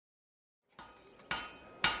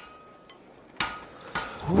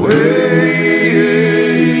Hello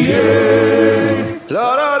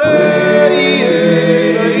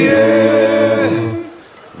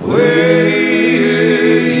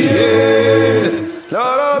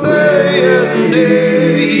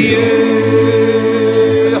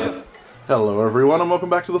everyone and welcome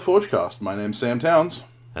back to the Forgecast. My name's Sam Towns.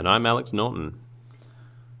 And I'm Alex Norton.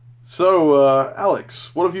 So,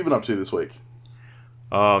 Alex, what have you been up to this week?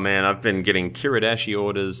 Oh man, I've been getting Kiradashi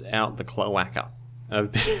orders out the cloaca.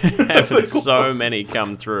 I've been having so many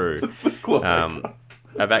come through.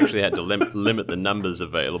 I've actually had to limit the numbers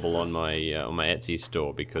available on my Etsy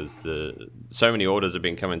store because so many orders have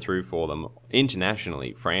been coming through for them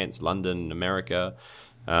internationally, France, London, America,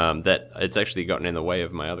 that it's actually gotten in the way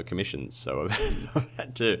of my other commissions. So I've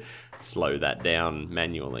had to slow that down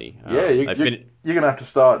manually. You're gonna have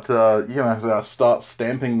to start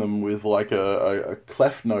stamping them with like a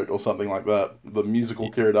clef note or something like that. The musical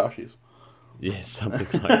Kiradashis. Yeah,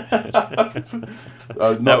 something like that.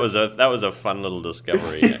 That was a fun little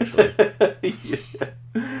discovery, actually. Yeah.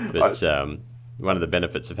 But one of the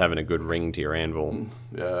benefits of having a good ring to your anvil.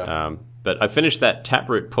 Yeah. But I finished that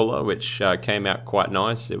taproot puller, which came out quite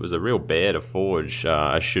nice. It was a real bear to forge.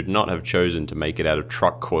 I should not have chosen to make it out of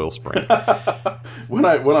truck coil spring. When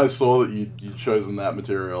I saw that you'd chosen that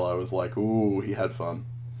material, I was like, ooh, he had fun.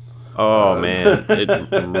 Oh man,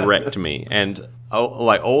 it wrecked me. And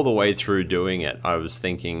all the way through doing it, I was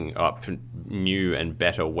thinking up new and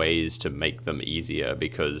better ways to make them easier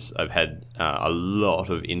because I've had a lot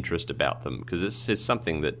of interest about them because this is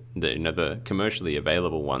something that the commercially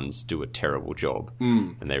available ones do a terrible job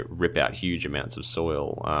and they rip out huge amounts of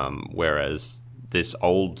soil, whereas this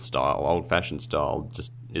old-fashioned style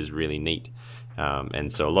just is really neat.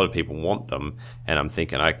 And so a lot of people want them, and I'm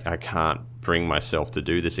thinking I can't bring myself to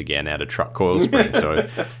do this again out of truck coil spring. So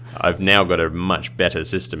I've now got a much better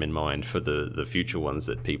system in mind for the future ones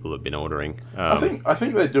that people have been ordering. I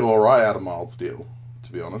think they do all right out of mild steel,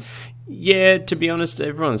 to be honest. Yeah, to be honest,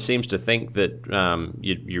 everyone seems to think that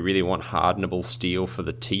you really want hardenable steel for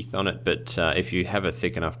the teeth on it, but if you have a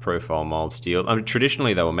thick enough profile mild steel,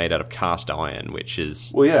 traditionally they were made out of cast iron, which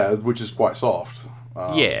is quite soft.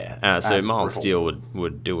 So mild steel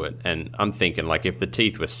would do it, and I'm thinking like if the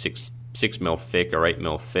teeth were 6 mil thick or 8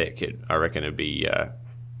 mil thick, I reckon it'd be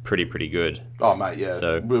pretty good. Oh mate, yeah.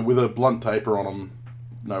 So with a blunt taper on them,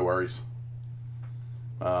 no worries.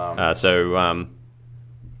 I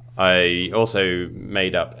also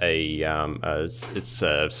made up it's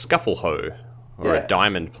a scuffle hoe or a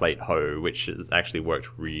diamond plate hoe, which has actually worked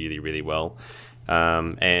really, really well.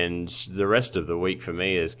 And the rest of the week for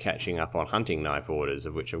me is catching up on hunting knife orders,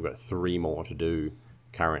 of which I've got 3 more to do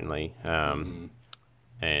currently.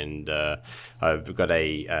 And I've got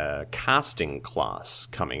a casting class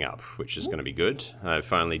coming up, which is going to be good. I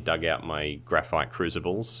finally dug out my graphite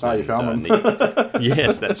crucibles. Oh, you found them?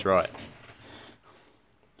 Yes, that's right.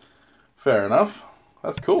 Fair enough.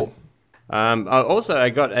 That's cool. I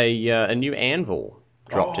got a new anvil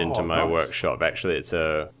dropped into my workshop. Actually, it's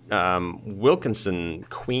a Wilkinson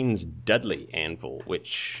Queen's Dudley anvil,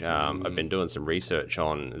 which I've been doing some research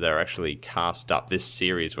on. They're actually cast up. This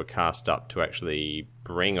series were cast up to actually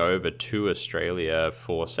bring over to Australia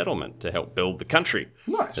for settlement to help build the country,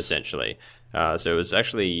 essentially. So it was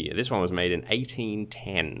actually, this one was made in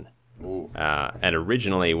 1810. And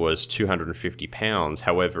originally was 250 pounds.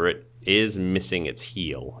 However, it is missing its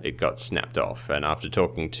heel. It got snapped off. And after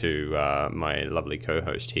talking to my lovely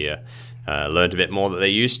co-host here, learned a bit more that they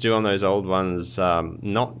used to on those old ones,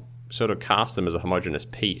 not sort of cast them as a homogeneous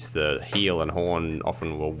piece. The heel and horn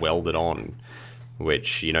often were welded on,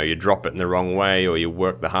 which, you drop it in the wrong way or you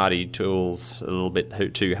work the hardy tools a little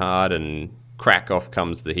bit too hard and crack, off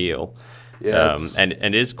comes the heel. Yeah, and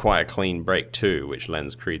it is quite a clean break too, which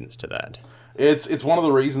lends credence to that. It's one of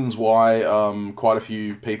the reasons why quite a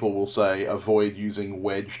few people will say avoid using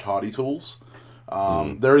wedged hardy tools.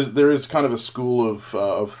 There is kind of a school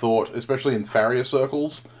of thought, especially in farrier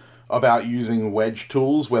circles, about using wedged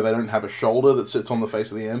tools where they don't have a shoulder that sits on the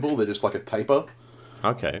face of the anvil. They're just like a taper.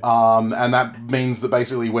 Okay. And that means that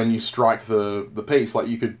basically when you strike the piece, like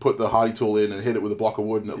you could put the hardy tool in and hit it with a block of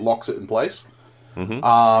wood and it locks it in place. Mm-hmm.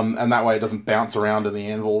 And that way it doesn't bounce around in the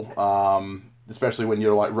anvil, especially when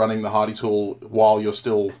you're like running the hardy tool while you're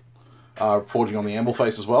still forging on the anvil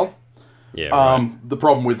face as well. Yeah. Right. The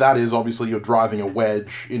problem with that is obviously you're driving a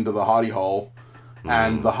wedge into the hardy hole,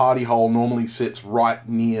 and the hardy hole normally sits right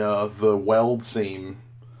near the weld seam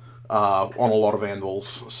on a lot of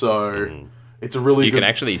anvils. So It's a really You good... can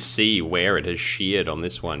actually see where it has sheared on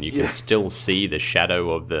this one. You can still see the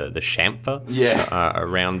shadow of the chamfer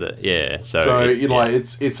around it. Yeah. So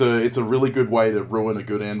it's a really good way to ruin a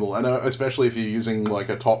good anvil, and especially if you're using like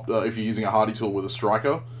if you're using a hardy tool with a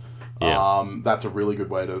striker. That's a really good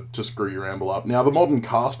way to screw your anvil up. Now, the modern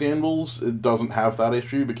cast anvils, it doesn't have that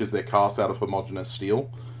issue because they're cast out of homogeneous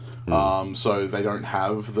steel. So they don't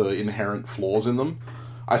have the inherent flaws in them.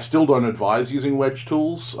 I still don't advise using wedge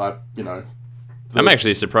tools. I'm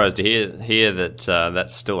actually surprised to hear that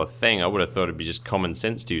that's still a thing. I would have thought it'd be just common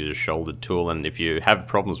sense to use a shouldered tool, and if you have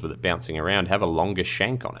problems with it bouncing around, have a longer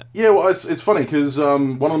shank on it. Yeah, well, it's funny because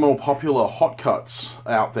one of the more popular hot cuts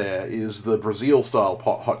out there is the Brazil style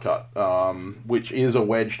hot cut, which is a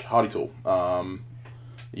wedged hardy tool.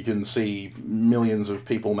 You can see millions of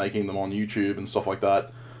people making them on YouTube and stuff like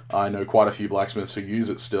that. I know quite a few blacksmiths who use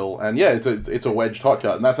it still, and yeah, it's a wedged hot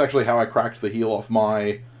cut, and that's actually how I cracked the heel off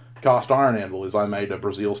my cast iron anvil. Is I made a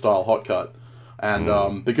Brazil style hot cut,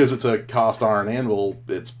 and because it's a cast iron anvil,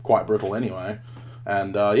 it's quite brittle anyway,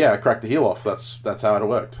 and I cracked the heel off. That's how it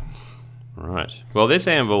worked. Right. Well, this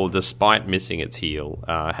anvil, despite missing its heel,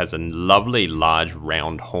 has a lovely large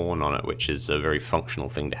round horn on it, which is a very functional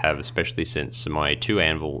thing to have, especially since my two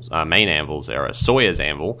main anvils are a Sawyer's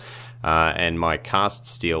anvil, and my cast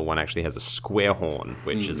steel one actually has a square horn,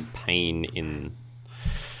 which is a pain in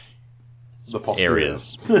the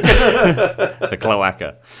areas. The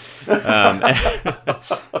cloaca.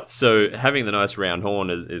 So having the nice round horn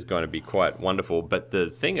is going to be quite wonderful. But the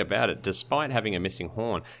thing about it, despite having a missing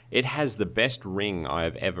horn, it has the best ring I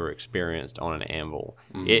have ever experienced on an anvil.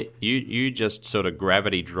 You just sort of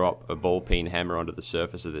gravity drop a ball peen hammer onto the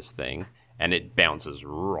surface of this thing, and it bounces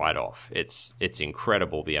right off. It's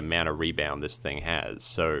incredible the amount of rebound this thing has.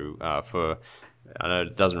 So I know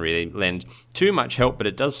it doesn't really lend too much help, but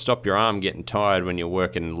it does stop your arm getting tired when you're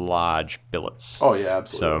working large billets. Oh, yeah,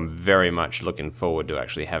 absolutely. So I'm very much looking forward to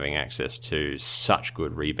actually having access to such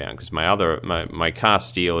good rebound, because my cast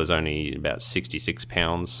steel is only about 66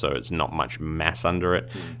 pounds, so it's not much mass under it,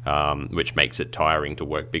 which makes it tiring to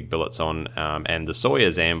work big billets on. And the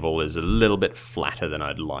Sawyer's anvil is a little bit flatter than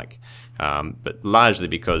I'd like. But largely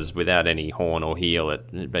because without any horn or heel,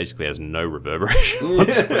 it basically has no reverberation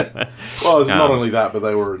whatsoever. Well, it's not only that, but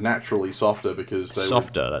they were naturally softer because they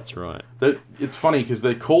softer. That's right. It's funny because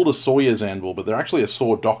they're called a Sawyer's anvil, but they're actually a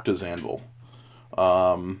saw doctor's anvil.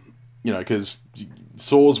 Because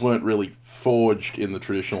saws weren't really forged in the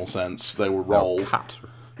traditional sense; they were rolled, cut.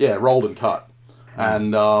 Yeah, rolled and cut,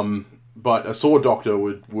 and but a saw doctor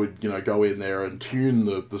would go in there and tune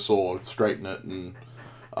the saw, straighten it, and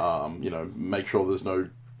make sure there's no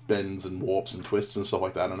bends and warps and twists and stuff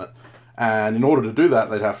like that in it. And in order to do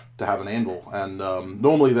that, they'd have to have an anvil. And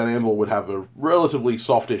normally that anvil would have a relatively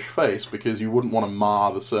softish face because you wouldn't want to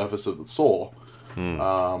mar the surface of the saw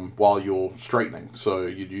while you're straightening. So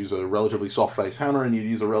you'd use a relatively soft-faced hammer and you'd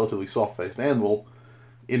use a relatively soft-faced anvil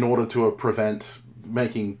in order to prevent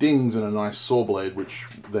making dings in a nice saw blade, which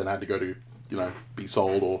then had to go to, be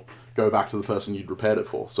sold or go back to the person you'd repaired it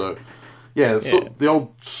for. So... Yeah, the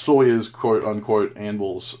old Sawyer's quote-unquote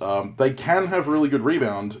anvils, they can have really good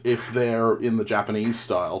rebound if they're in the Japanese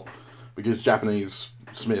style, because Japanese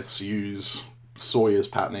smiths use Sawyer's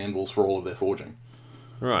pattern anvils for all of their forging.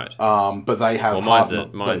 Right. But they have... Well,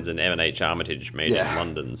 mine's an M&H Armitage made in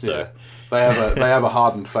London, so... Yeah. They have a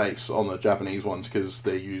hardened face on the Japanese ones because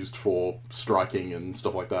they're used for striking and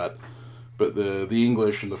stuff like that. But the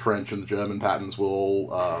English and the French and the German patterns will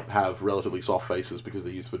all have relatively soft faces because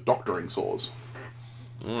they're used for doctoring saws.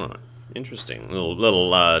 Oh, interesting.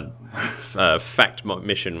 Little fact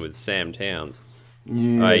mission with Sam Towns.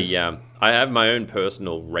 Yes. I have my own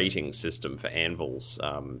personal rating system for anvils.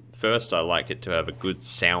 First, I like it to have a good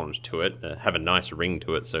sound to it, have a nice ring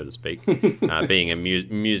to it, so to speak. Being a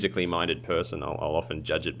musically minded person, I'll often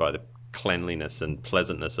judge it by the cleanliness and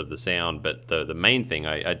pleasantness of the sound, but the main thing,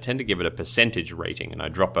 I tend to give it a percentage rating, and I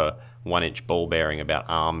drop a 1-inch ball bearing about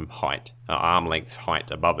arm length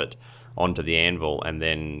height above it onto the anvil, and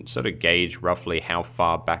then sort of gauge roughly how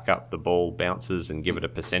far back up the ball bounces and give it a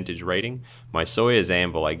percentage rating. My Sawyer's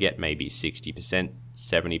anvil, I get maybe 60%,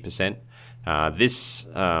 70%. This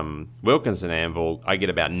Wilkinson anvil, I get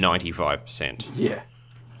about 95%. Yeah.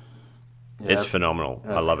 It's phenomenal.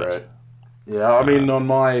 I love it. Yeah, I mean, on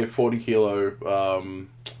my 40 kilo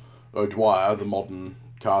O'Dwyer, the modern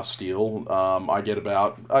cast steel, I get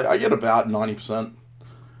about 90%.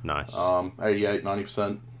 Nice. 88,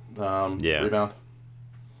 90% rebound.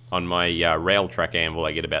 On my rail track anvil,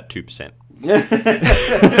 I get about 2%.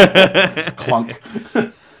 Clunk.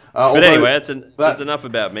 But anyway, that's enough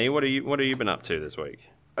about me. What have you been up to this week?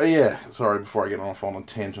 Yeah, sorry, before I get off on a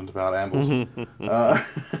tangent about anvils. uh,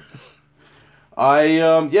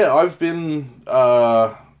 I've been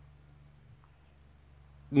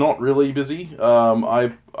not really busy.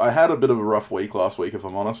 I had a bit of a rough week last week, if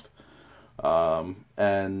I'm honest.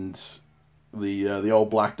 And the old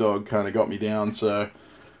black dog kind of got me down, so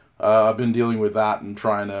I've been dealing with that and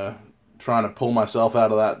trying to pull myself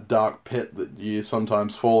out of that dark pit that you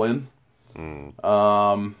sometimes fall in.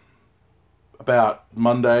 About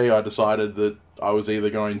Monday, I decided that I was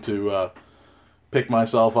either going to pick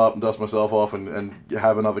myself up and dust myself off and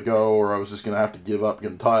have another go, or I was just going to have to give up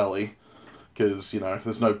entirely, because,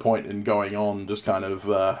 there's no point in going on just kind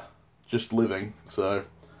of just living. So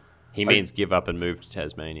he means give up and move to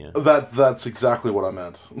Tasmania. That's exactly what I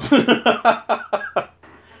meant.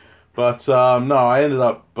 But no, I ended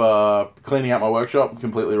up cleaning out my workshop,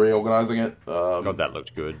 completely reorganizing it. God, that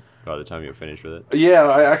looked good by the time you were finished with it. Yeah,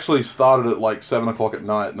 I actually started at like 7 o'clock at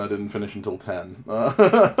night, and I didn't finish until 10.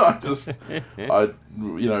 I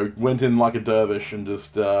went in like a dervish and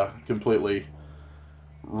just completely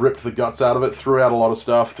ripped the guts out of it, threw out a lot of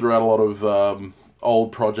stuff, threw out a lot of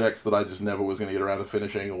old projects that I just never was going to get around to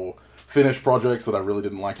finishing, or finished projects that I really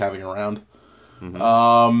didn't like having around.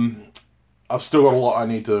 I've still got a lot I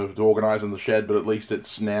need to organise in the shed, but at least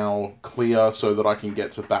it's now clear so that I can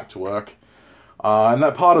get back to work. And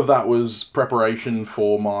that part of that was preparation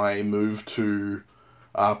for my move to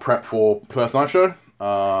prep for Perth Knife Show,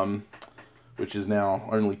 which is now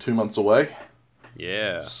only 2 months away.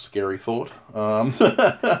 Yeah. Scary thought.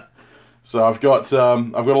 So I've got a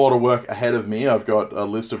lot of work ahead of me. I've got a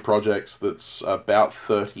list of projects that's about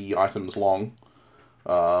 30 items long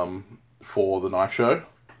for the knife show.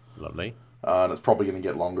 Lovely. And it's probably going to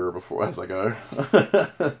get longer as I go.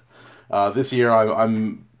 This year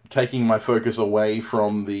I'm taking my focus away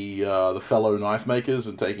from the fellow knife makers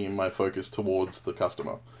and taking my focus towards the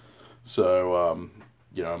customer. So I'm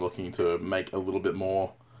looking to make a little bit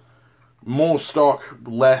more stock,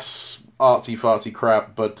 less artsy-fartsy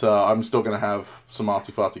crap, but I'm still going to have some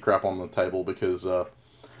artsy-fartsy crap on the table because...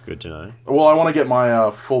 good to know. Well, I want to get my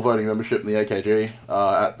full voting membership in the AKG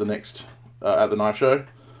at the knife show.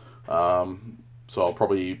 So I'll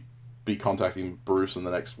probably be contacting Bruce in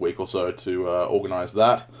the next week or so to organise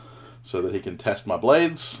that, so that he can test my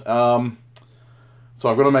blades. So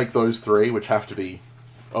I've got to make those 3, which have to be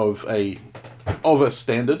of a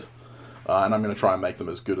standard, and I'm going to try and make them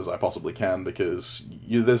as good as I possibly can, because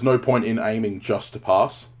there's no point in aiming just to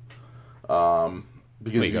pass. Because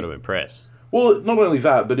you got to impress. Well, not only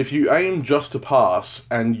that, but if you aim just to pass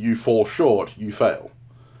and you fall short, you fail.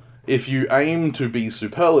 If you aim to be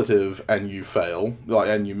superlative and you fail,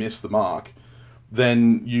 and you miss the mark,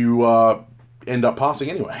 then you end up passing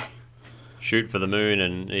anyway. Shoot for the moon,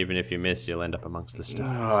 and even if you miss, you'll end up amongst the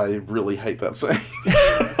stars. I really hate that saying.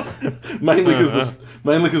 mainly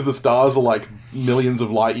because the stars are like millions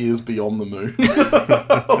of light years beyond the moon.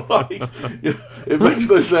 It makes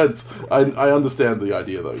no sense. I understand the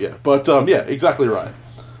idea though, yeah. But yeah, exactly right.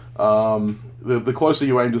 The closer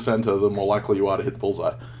you aim to center, the more likely you are to hit the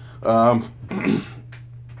bullseye.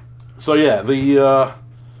 So yeah, the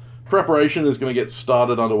preparation is going to get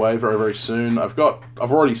started underway very, very soon. I've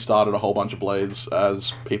already started a whole bunch of blades,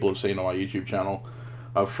 as people have seen on my YouTube channel.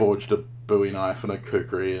 I've forged a Bowie knife and a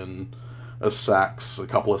kukri and a sax, a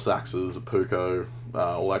couple of saxes, a puko,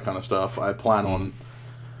 all that kind of stuff. I plan on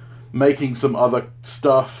making some other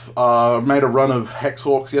stuff. I made a run of hex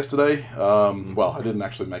hawks yesterday. Well, I didn't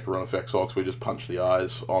actually make a run of hex hawks. We just punched the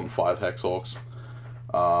eyes on 5 hex hawks,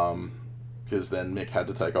 because then Mick had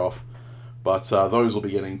to take off. But those will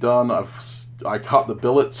be getting done. I cut the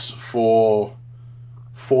billets for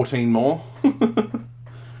 14 more.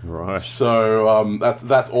 Right. So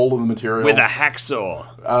that's all of the material. With a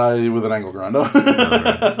hacksaw. With an angle grinder.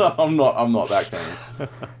 I'm not that keen.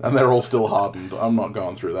 And they're all still hardened. I'm not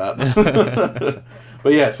going through that.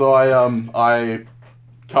 But yeah, so I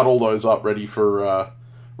cut all those up ready for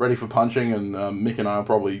punching, and Mick and I will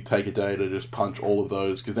probably take a day to just punch all of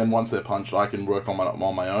those, because then once they're punched, I can work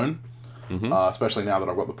on my own. Especially now that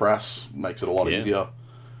I've got the press, makes it a lot easier.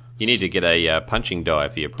 You need to get a punching die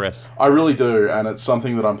for your press. I really do, and it's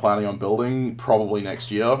something that I'm planning on building probably next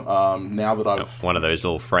year. Now that I've... One of those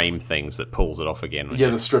little frame things that pulls it off again. Yeah,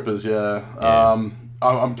 the strippers, yeah.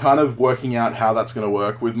 I'm kind of working out how that's going to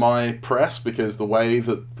work with my press, because the way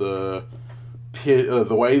that the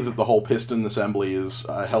whole piston assembly is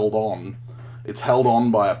held on, it's held on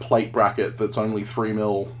by a plate bracket that's only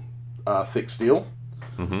 3mm thick steel.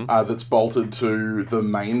 That's bolted to the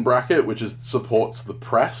main bracket, which supports the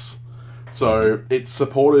press. So it's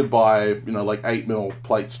supported by like 8mm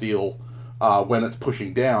plate steel when it's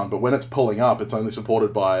pushing down, but when it's pulling up, it's only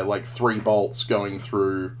supported by like 3 bolts going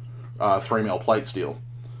through 3mm plate steel.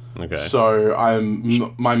 Okay. So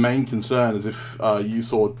my main concern is if you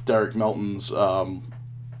saw Derek Melton's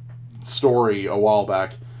story a while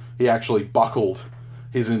back, he actually buckled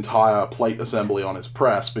his entire plate assembly on his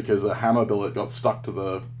press because a hammer billet got stuck to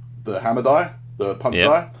the hammer die, the punch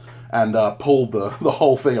die, and pulled the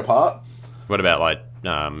whole thing apart. What about like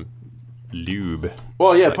lube?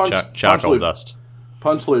 Well, yeah, like charcoal dust.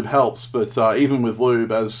 Punch lube helps, but even with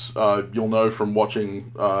lube, as you'll know from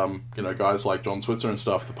watching, guys like John Switzer and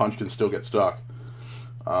stuff, the punch can still get stuck.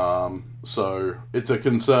 So it's a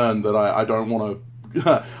concern that I don't want to.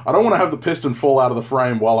 I don't want to have the piston fall out of the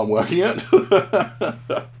frame while I'm working it.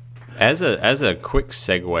 As a quick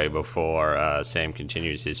segue before Sam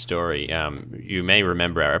continues his story, you may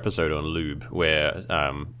remember our episode on lube where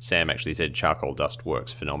Sam actually said charcoal dust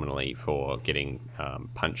works phenomenally for getting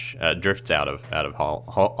drifts out of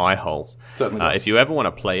eye holes. If you ever want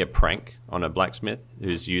to play a prank on a blacksmith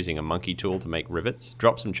who's using a monkey tool to make rivets,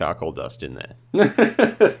 drop some charcoal dust in there.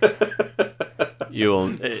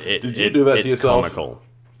 Did you do that to yourself? It's comical.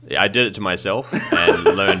 I did it to myself and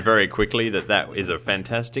learned very quickly that is a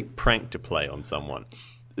fantastic prank to play on someone.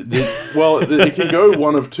 It can go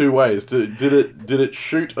one of two ways. Did it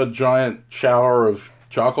shoot a giant shower of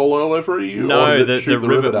charcoal all over you? No, the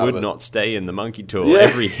rivet would not stay in the monkey tool. Yeah.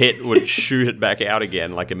 Every hit would shoot it back out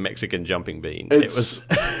again like a Mexican jumping bean.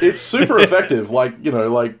 It's super effective.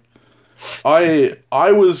 I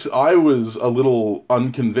was a little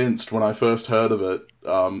unconvinced when I first heard of it,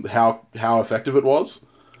 how effective it was.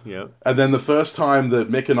 Yeah. And then the first time that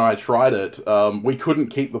Mick and I tried it, we couldn't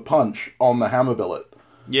keep the punch on the hammer billet.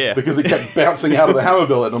 Yeah. Because it kept bouncing out of the hammer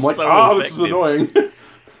billet. And I'm like, this is annoying.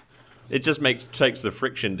 It just takes the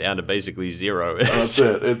friction down to basically zero. That's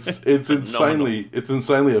it. It's insanely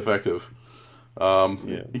effective.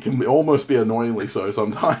 It can almost be annoyingly so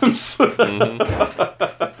sometimes.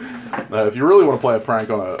 If you really want to play a prank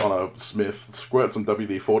on a smith, squirt some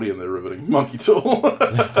WD-40 in their riveting monkey tool.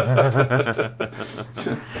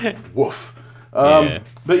 Woof.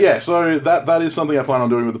 But yeah, so that is something I plan on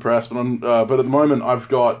doing with the press. But at the moment, I've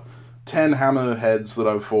got 10 hammer heads that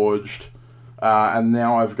I've forged, and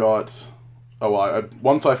now I've got.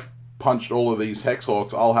 Once I've punched all of these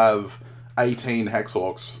Hexhawks, I'll have 18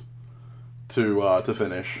 Hexhawks to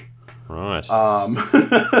finish. Right.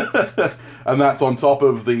 And that's on top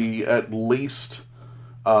of the at least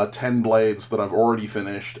 10 blades that I've already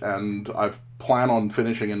finished, and I plan on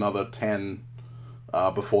finishing another 10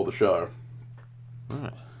 before the show.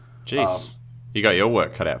 Right. Jeez. You got your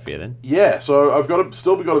work cut out for you then? Yeah, so I've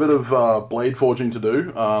still got a bit of blade forging to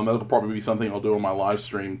do. That'll probably be something I'll do on my live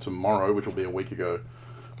stream tomorrow, which will be a week ago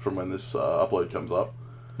from when this upload comes up.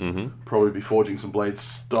 Mm-hmm. Probably be forging some blades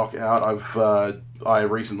stock out. I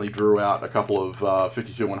recently drew out a couple of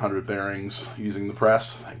 52-100 bearings using the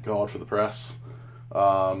press. Thank God for the press.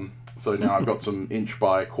 So now I've got some inch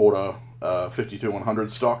by quarter 52-100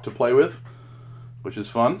 stock to play with, which is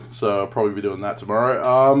fun. So I'll probably be doing that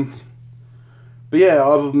tomorrow. But yeah,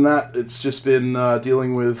 other than that, it's just been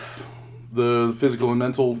dealing with the physical and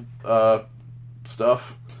mental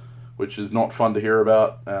stuff, which is not fun to hear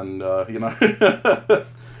about, and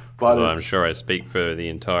But I'm sure I speak for the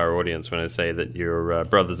entire audience when I say that your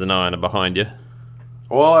brothers and iron are behind you.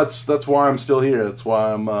 Well, that's why I'm still here. That's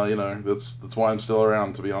why I'm that's why I'm still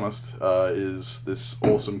around. To be honest, is this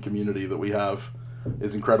awesome community that we have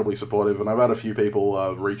is incredibly supportive, and I've had a few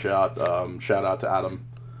people reach out. Shout out to Adam.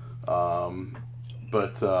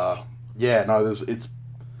 It's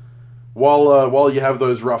while you have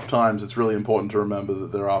those rough times, it's really important to remember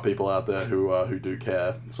that there are people out there who do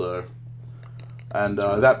care. So. And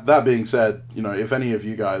that being said, if any of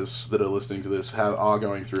you guys that are listening to this are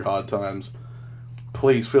going through hard times,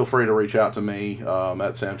 please feel free to reach out to me at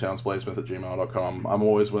samtownsbladesmith@gmail.com. I'm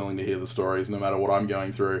always willing to hear the stories, no matter what I'm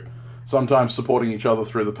going through. Sometimes supporting each other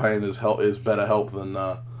through the pain is better help than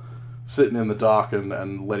sitting in the dark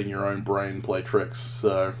and letting your own brain play tricks.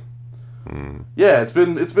 So, yeah, it's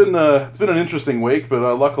been an interesting week,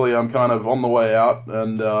 but luckily I'm kind of on the way out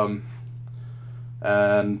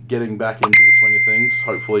and getting back into the swing of things.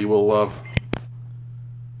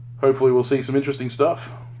 Hopefully we'll see some interesting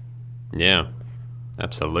stuff. Yeah,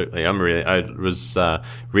 absolutely. I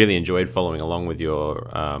really enjoyed following along with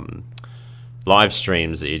your live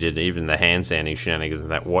streams that you did, even the hand sanding shenanigans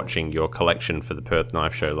and that, watching your collection for the Perth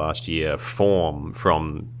Knife Show last year form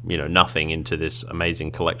from nothing into this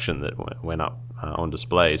amazing collection that went up on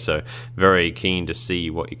display. So very keen to see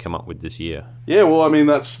what you come up with this year. Yeah, well, I mean,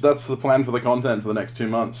 that's the plan for the content for the next 2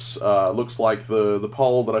 months. Looks like the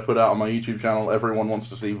poll that I put out on my YouTube channel, everyone wants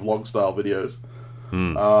to see vlog style videos.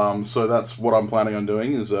 So that's what I'm planning on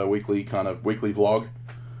doing, is a weekly vlog,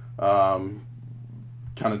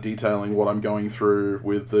 kind of detailing what I'm going through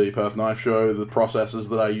with the Perth Knife Show, the processes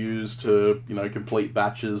that I use to complete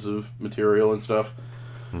batches of material and stuff.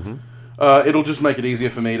 It'll just make it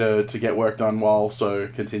easier for me to get work done while also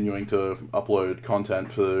continuing to upload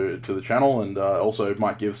content to the channel, and also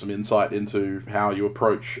might give some insight into how you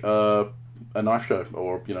approach a knife show,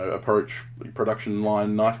 or approach production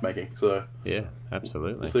line knife making. So yeah,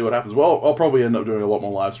 absolutely. We'll see what happens. Well, I'll probably end up doing a lot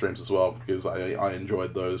more live streams as well, because I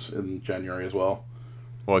enjoyed those in January as well.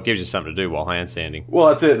 Well, it gives you something to do while hand sanding. Well,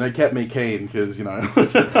 that's it, and it kept me keen, because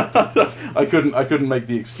I couldn't make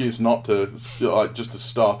the excuse not to, just to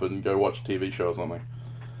stop and go watch a TV show or something.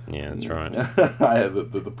 Yeah, that's right.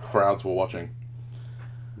 The crowds were watching.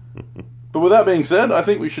 But with that being said, I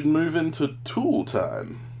think we should move into tool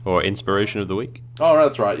time. Or inspiration of the week. Oh,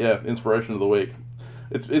 that's right. Yeah, inspiration of the week.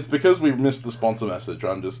 It's because we missed the sponsor message.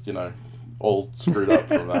 I'm just all screwed up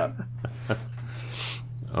from that.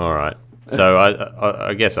 All right. So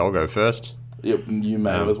I guess I'll go first. Yep, you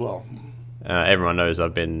may as well. Everyone knows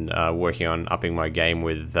I've been working on upping my game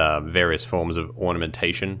with various forms of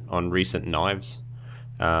ornamentation on recent knives,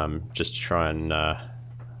 just to try and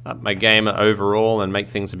up my game overall and make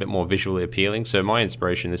things a bit more visually appealing. So my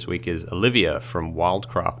inspiration this week is Olivia from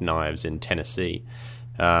Wildcraft Knives in Tennessee.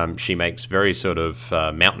 She makes very sort of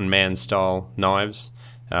mountain man style knives,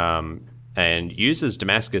 and uses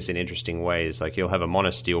Damascus in interesting ways. Like, you'll have a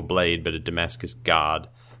monosteel blade but a Damascus guard,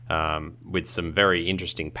 with some very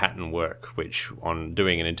interesting pattern work, which on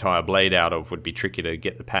doing an entire blade out of would be tricky to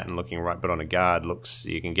get the pattern looking right, but on a guard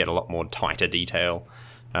you can get a lot more tighter detail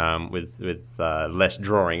with less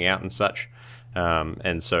drawing out and such.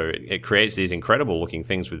 And so it creates these incredible looking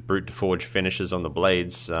things with brute to forge finishes on the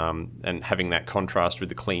blades, and having that contrast with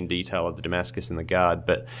the clean detail of the Damascus and the guard.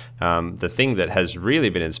 But the thing that has really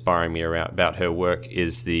been inspiring me about her work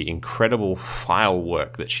is the incredible file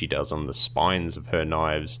work that she does on the spines of her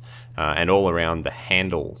knives, and all around the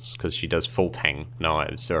handles, because she does full tang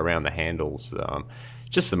knives, so around the handles,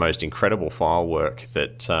 just the most incredible file work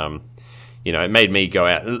that it made me go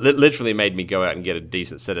out, literally made me go out and get a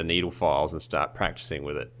decent set of needle files and start practicing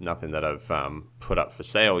with it. Nothing that I've put up for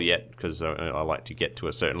sale yet, because I like to get to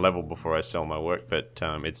a certain level before I sell my work. But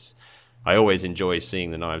I always enjoy seeing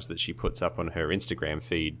the knives that she puts up on her Instagram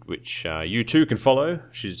feed, which you too can follow.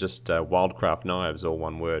 She's just Wildcraft Knives, all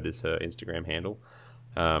one word, is her Instagram handle.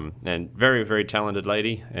 And very, very talented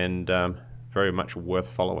lady, and very much worth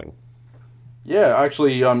following. Yeah,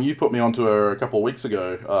 actually, you put me onto her a couple of weeks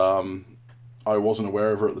ago. I wasn't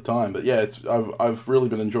aware of her at the time, but yeah, I've really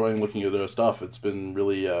been enjoying looking at her stuff. It's been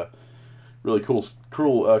really cool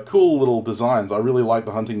little designs. I really like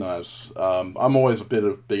the hunting knives. I'm always a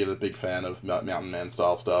big fan of mountain man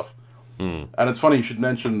style stuff. And it's funny you should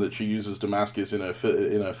mention that she uses Damascus in her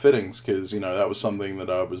fittings, because that was something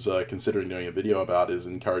that I was considering doing a video about, is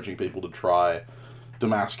encouraging people to try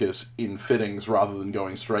Damascus in fittings rather than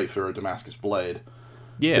going straight for a Damascus blade.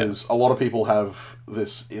 Yeah. Because a lot of people have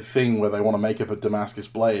this thing where they want to make up a Damascus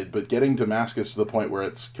blade, but getting Damascus to the point where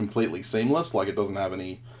it's completely seamless, like it doesn't have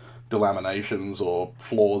any delaminations or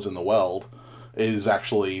flaws in the weld, is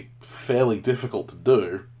actually fairly difficult to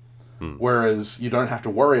do. Whereas you don't have to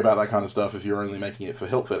worry about that kind of stuff if you're only making it for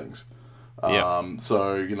hilt fittings.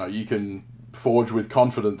 So, you can forge with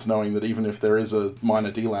confidence knowing that even if there is a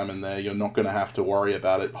minor delam in there, you're not going to have to worry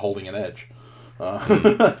about it holding an edge.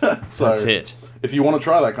 So that's it. If you want to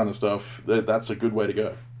try that kind of stuff, that's a good way to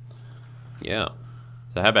go. Yeah.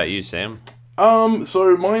 So how about you, Sam?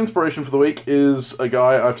 So my inspiration for the week is a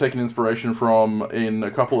guy I've taken inspiration from in a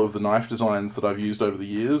couple of the knife designs that I've used over the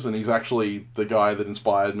years, and he's actually the guy that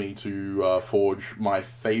inspired me to forge my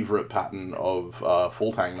favourite pattern of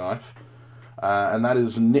full tang knife, and that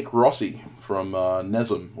is Nick Rossi from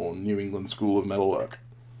NESM, or New England School of Metalwork.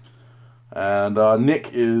 And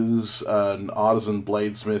Nick is an artisan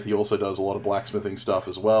bladesmith. He also does a lot of blacksmithing stuff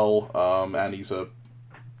as well, and he's a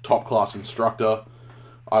top-class instructor.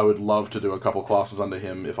 I would love to do a couple classes under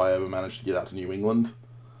him if I ever managed to get out to New England.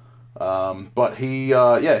 But he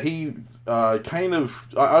kind of...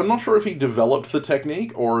 I'm not sure if he developed the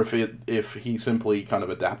technique or if he simply kind of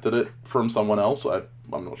adapted it from someone else. I'm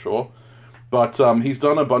not sure. But he's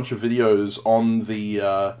done a bunch of videos on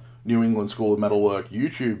the New England School of Metalwork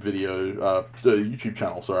YouTube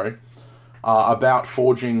channel, sorry, about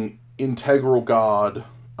forging integral guard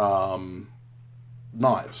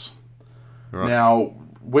knives. Right. Now,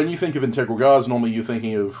 when you think of integral guards, normally you're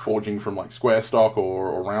thinking of forging from like square stock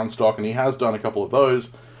or round stock, and he has done a couple of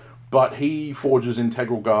those, but he forges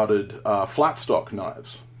integral guarded flat stock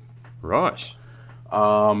knives. Right.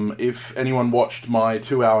 If anyone watched my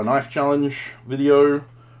 2-hour knife challenge video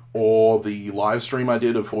or the live stream I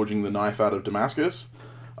did of forging the knife out of Damascus,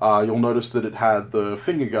 you'll notice that it had the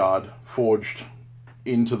finger guard forged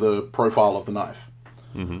into the profile of the knife.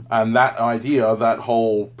 Mm-hmm. And that idea, that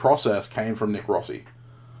whole process came from Nick Rossi.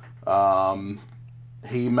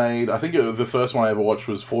 He made, I think the first one I ever watched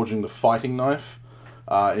was forging the fighting knife,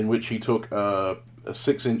 in which he took a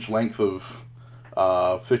 6-inch length of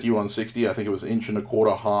 5160, I think it was 1.25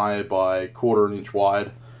 inches high by 1/4 inch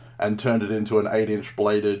wide, and turned it into an 8-inch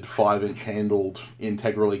bladed, 5-inch handled,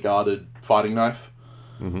 integrally guarded fighting knife.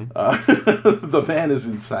 Mm-hmm. The man is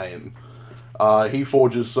insane. He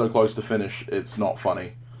forges so close to finish, it's not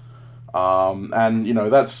funny. And, you know,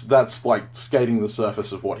 that's like skating the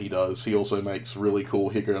surface of what he does. He also makes really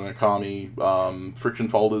cool Higa friction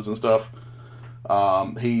folders and stuff.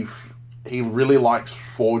 He really likes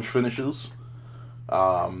forge finishes.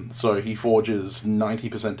 So he forges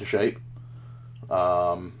 90% to shape.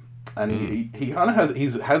 And he kind of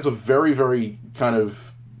has a very, very kind of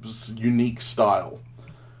unique style.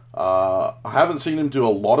 I haven't seen him do a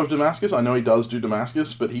lot of Damascus. I know he does do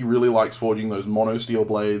Damascus, but he really likes forging those mono steel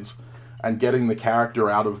blades and getting the character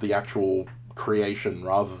out of the actual creation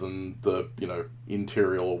rather than the, you know,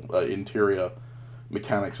 interior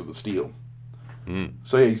mechanics of the steel.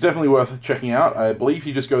 So yeah, he's definitely worth checking out. I believe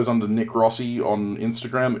he just goes under Nick Rossi on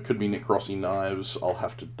Instagram. It could be Nick Rossi Knives. I'll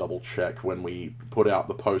have to double check when we put out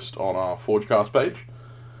the post on our Forgecast page.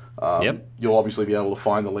 Yep. You'll obviously be able to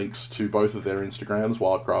find the links to both of their Instagrams,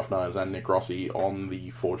 Wildcraft Knives and Nick Rossi, on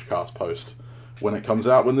the Forgecast post when it comes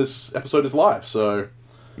out, when this episode is live. So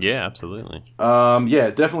yeah, absolutely. Yeah,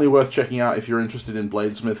 definitely worth checking out if you're interested in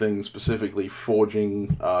bladesmithing, specifically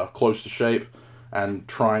forging close to shape and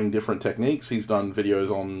trying different techniques. He's done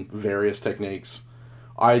videos on various techniques.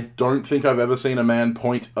 I don't think I've ever seen a man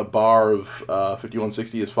point a bar of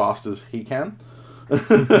 5160 as fast as he can.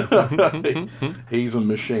 He's a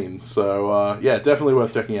machine. So, yeah, definitely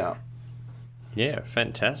worth checking out. Yeah,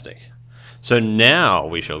 fantastic. So now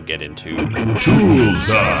we shall get into Tool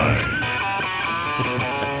Time.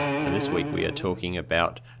 And this week we are talking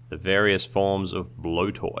about the various forms of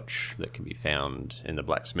blowtorch that can be found in the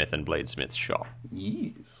blacksmith and bladesmith shop.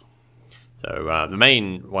 Yes. So the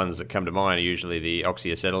main ones that come to mind are usually the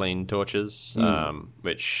oxyacetylene torches,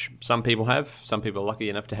 which some people have. Some people are lucky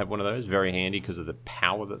enough to have one of those. Very handy because of the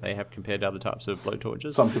power that they have compared to other types of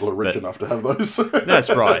blowtorches. Some people are rich enough to have those. That's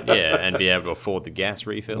right, yeah, and be able to afford the gas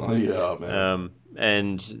refills. Yeah, man.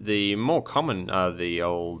 And the more common are the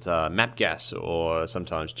old map gas, or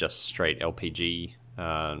sometimes just straight LPG,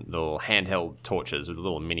 little handheld torches with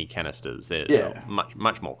little mini canisters. They're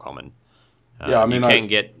much more common. Yeah, I mean,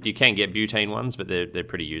 you can get butane ones, but they're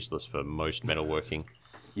pretty useless for most metalworking.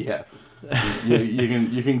 Yeah,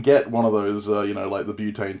 you can get one of those, like the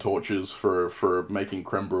butane torches for making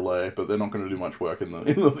creme brulee, but they're not going to do much work in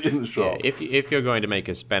the shop. Yeah, if you're going to make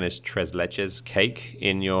a Spanish tres leches cake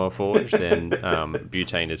in your forge, then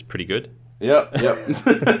butane is pretty good. Yep.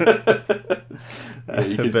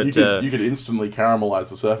 You could instantly caramelize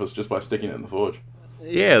the surface just by sticking it in the forge.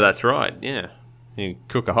 Yeah, that's right. Yeah. You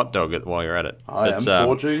cook a hot dog while you're at it. I am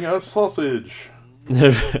forging a sausage.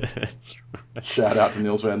 That's right. Shout out to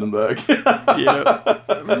Niels Vandenberg.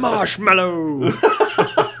 Yeah. Marshmallow!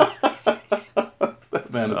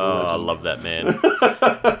 That man is I love that man.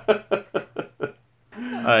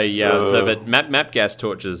 But map gas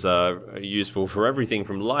torches are useful for everything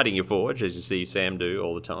from lighting your forge, as you see Sam do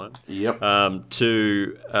all the time. Yep.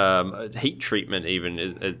 To heat treatment. Even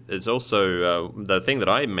is also the thing that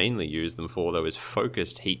I mainly use them for, though, is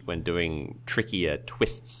focused heat when doing trickier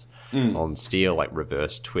twists on steel, like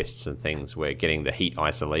reverse twists and things, where getting the heat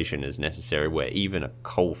isolation is necessary, where even a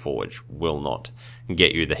coal forge will not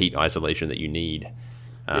get you the heat isolation that you need.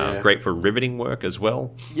 Great for riveting work as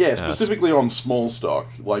well. Yeah, specifically on small stock.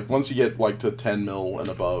 Like once you get like to 10 mil and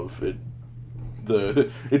above,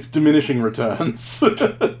 it's diminishing returns.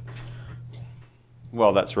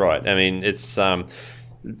 Well, that's right. I mean, it's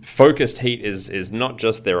Focused heat is not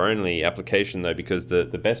just their only application, though, because the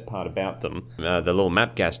best part about them, the little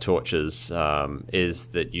map gas torches, is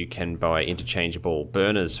that you can buy interchangeable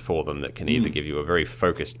burners for them that can either give you a very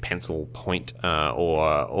focused pencil point or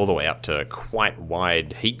all the way up to quite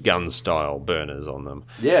wide heat gun style burners on them.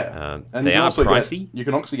 Yeah, and they are pricey. You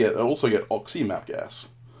can also get oxy map gas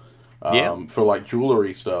Yeah. for like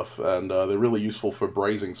jewelry stuff, and they're really useful for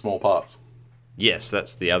brazing small parts. Yes,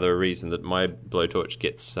 that's the other reason that my blowtorch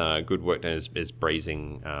gets good work done is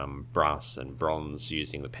brazing brass and bronze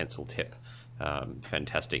using the pencil tip.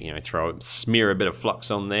 Fantastic, smear a bit of flux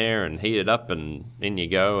on there and heat it up, and in you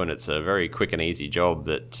go. And it's a very quick and easy job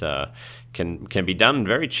that can be done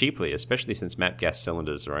very cheaply, especially since map gas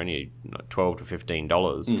cylinders are only $12 to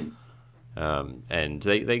 $15, and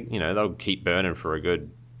they'll keep burning for a good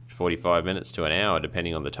 45 minutes to an hour,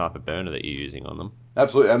 depending on the type of burner that you're using on them.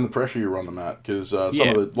 Absolutely, and the pressure you run them at, because some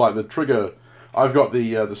of the trigger, I've got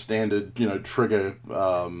the standard trigger,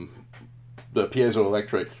 the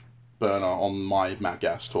piezoelectric burner on my map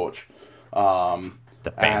gas torch.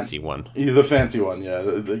 The fancy one. Yeah, the fancy one, yeah.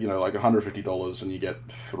 Like $150, and you get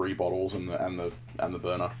 3 bottles and the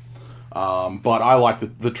burner. But I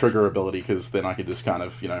like the trigger ability, because then I can just kind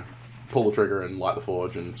of pull the trigger and light the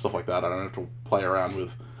forge and stuff like that. I don't have to play around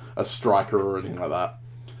with a striker or anything like that.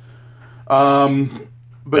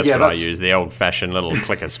 But that's I use, the old-fashioned little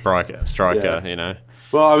clicker striker.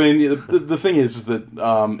 Well, I mean, the thing is that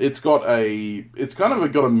it's got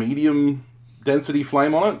a medium density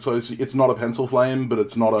flame on it, so it's not a pencil flame, but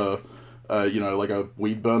it's not like a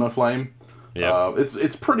weed burner flame. Yeah,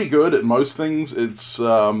 it's pretty good at most things. But it's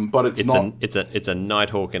not. It's a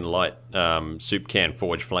Nighthawk in Light soup can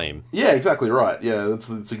forge flame. Yeah, exactly right. Yeah,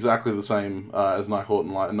 it's exactly the same as Nighthawk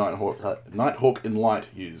in Light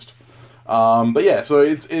used. But yeah, so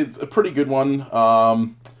it's a pretty good one.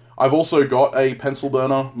 I've also got a pencil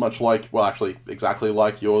burner, exactly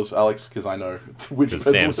like yours, Alex, because I know which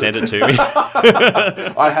pencil. Sam sent it to me.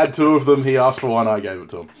 I had 2 of them. He asked for one. I gave it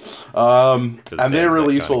to him. And they're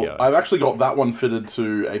really useful. I've actually got that one fitted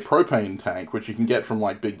to a propane tank, which you can get from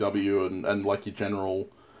like Big W and like your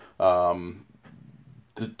general Target,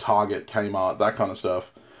 Kmart, that kind of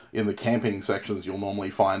stuff. In the camping sections, you'll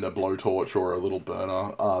normally find a blowtorch or a little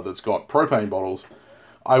burner that's got propane bottles.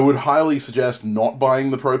 I would highly suggest not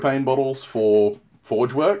buying the propane bottles for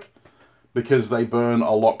forge work, because they burn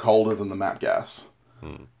a lot colder than the map gas.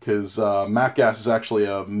 Because map gas is actually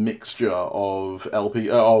a mixture of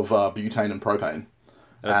butane and propane.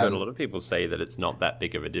 And I've heard a lot of people say that it's not that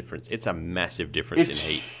big of a difference. It's a massive difference in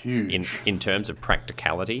heat. Huge. In terms of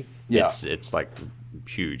practicality, it's like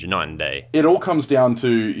huge, night and day. It all comes down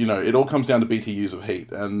to BTUs of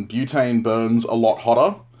heat, and butane burns a lot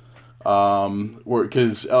hotter,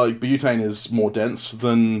 because butane is more dense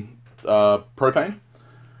than propane,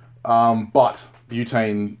 but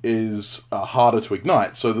butane is harder to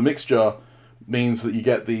ignite. So the mixture means that you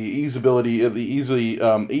get the ease of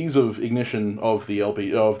ignition of the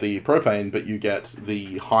propane, but you get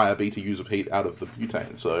the higher BTUs of heat out of the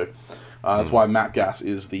butane. So that's why map gas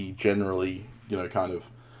is the generally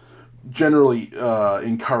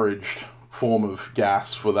encouraged form of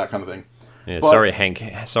gas for that kind of thing. Yeah, sorry, Hank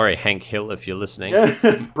Hill, if you're listening.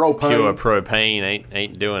 Pure propane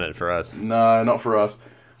ain't doing it for us. No, not for us.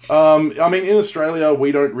 I mean, in Australia,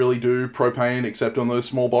 we don't really do propane except on those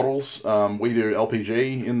small bottles. We do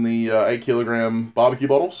LPG in the 8-kilogram barbecue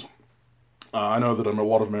bottles. I know that a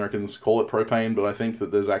lot of Americans call it propane, but I think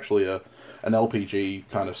that there's actually an LPG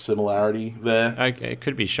kind of similarity there. Okay, it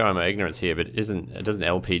could be showing my ignorance here, but doesn't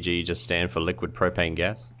LPG just stand for liquid propane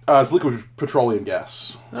gas? It's liquid petroleum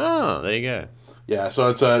gas. Oh, there you go. Yeah, so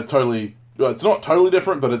it's it's not totally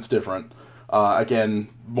different, but it's different. Again,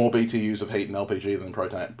 more BTUs of heat in LPG than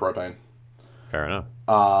propane. Fair enough.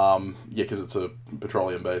 Yeah, because it's a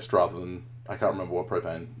petroleum based rather than, I can't remember what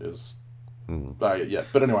propane is. Yeah,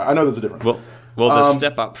 but anyway, I know there's a difference. Well, to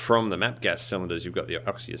step up from the map gas cylinders, you've got the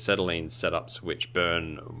oxyacetylene setups, which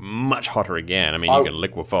burn much hotter again. I mean, you can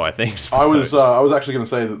liquefy things. I was actually going to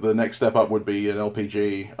say that the next step up would be an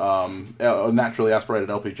LPG, a naturally aspirated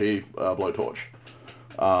LPG blowtorch.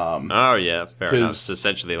 Oh yeah, fair enough. It's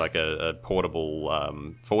essentially like a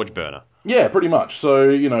portable forge burner. Yeah, pretty much. So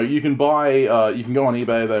you can buy, you can go on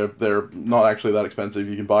eBay. They're not actually that expensive.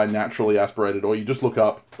 You can buy naturally aspirated, or you just look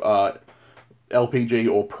up LPG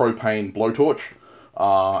or propane blowtorch,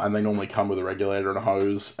 and they normally come with a regulator and a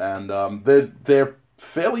hose, and they're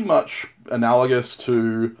fairly much analogous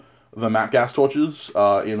to the map gas torches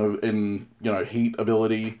in heat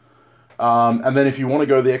ability. And then if you want to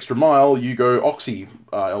go the extra mile, you go oxy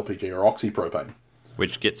LPG or oxy propane.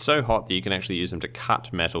 which gets so hot that you can actually use them to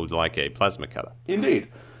cut metal like a plasma cutter. Indeed.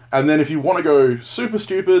 And then if you want to go super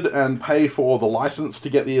stupid and pay for the license to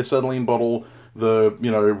get the acetylene bottle, the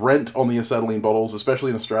rent on the acetylene bottles, especially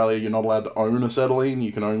in Australia, you're not allowed to own acetylene.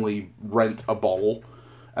 You can only rent a bottle.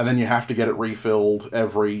 And then you have to get it refilled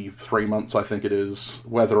every 3 months, I think it is,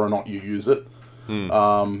 whether or not you use it.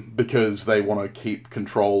 Because they want to keep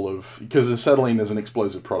control of... Because acetylene is an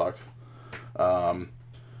explosive product.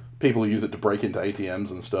 People use it to break into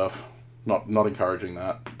ATMs and stuff. Not encouraging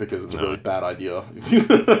that, because it's a really bad idea.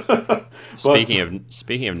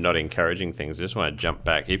 Speaking of not encouraging things, I just want to jump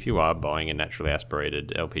back. If you are buying a naturally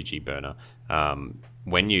aspirated LPG burner,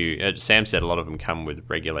 when you... Sam said a lot of them come with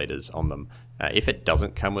regulators on them. If it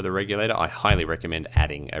doesn't come with a regulator, I highly recommend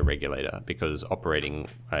adding a regulator, because operating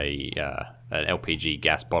an LPG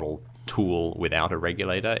gas bottle tool without a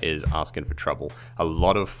regulator is asking for trouble. A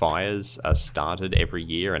lot of fires are started every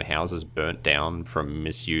year and houses burnt down from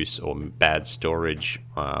misuse or bad storage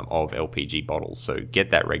of LPG bottles. So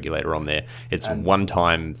get that regulator on there. It's a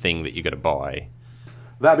one-time thing that you got to buy.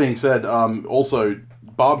 That being said, also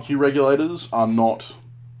barbecue regulators are not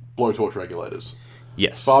blowtorch regulators.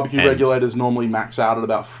 Yes. Barbecue regulators normally max out at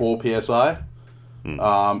about 4 psi.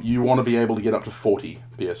 You want to be able to get up to 40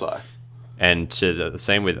 psi. And the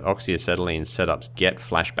same with oxyacetylene setups, get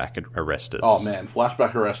flashback arresters. Oh man,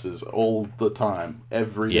 flashback arresters all the time,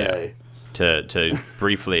 every day. To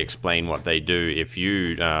briefly explain what they do, if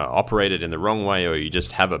you operate it in the wrong way or you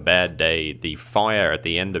just have a bad day, the fire at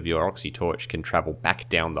the end of your oxy torch can travel back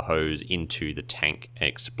down the hose into the tank,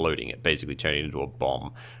 exploding it, basically turning it into a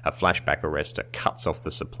bomb. A flashback arrestor cuts off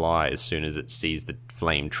the supply as soon as it sees the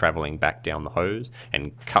flame traveling back down the hose,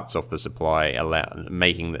 and cuts off the supply,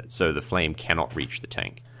 making it so the flame cannot reach the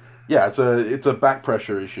tank. Yeah, it's a back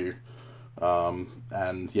pressure issue.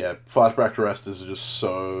 And yeah, flashback arresters are just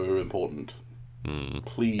so important.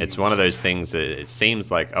 Please. It's one of those things that it seems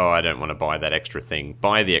like, oh, I don't want to buy that extra thing.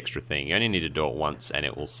 Buy the extra thing. You only need to do it once and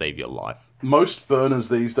it will save your life. Most burners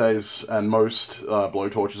these days and most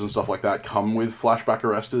blowtorches and stuff like that come with flashback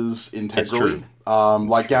arresters integrally. It's true.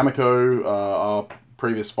 Like Gamaco, our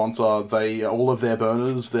previous sponsor, all of their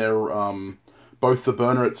burners, both the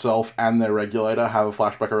burner itself and their regulator have a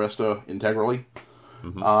flashback arrestor integrally.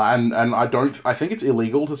 And I think it's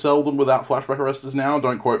illegal to sell them without flashback arresters now.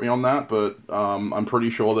 Don't quote me on that, but I'm pretty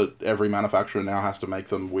sure that every manufacturer now has to make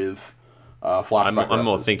them with flashback arresters. I'm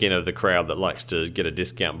more thinking of the crowd that likes to get a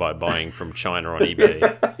discount by buying from China on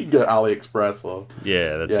eBay. You go AliExpress or...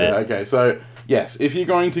 Yeah, that's it. Okay, so yes, if you're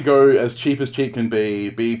going to go as cheap can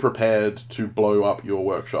be prepared to blow up your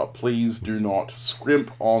workshop. Please do not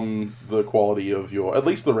scrimp on the quality of at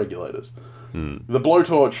least the regulators. The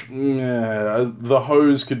blowtorch, the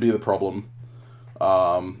hose could be the problem.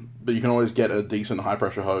 But you can always get a decent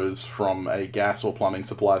high-pressure hose from a gas or plumbing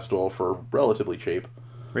supply store for relatively cheap.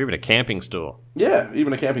 Or even a camping store. Yeah,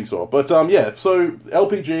 even a camping store. But so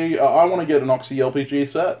LPG, I want to get an Oxy LPG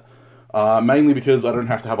set. Mainly because I don't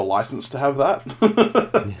have to have a license to have that.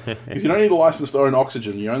 Because you don't need a license to own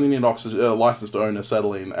oxygen. You only need a license to own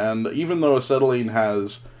acetylene. And even though acetylene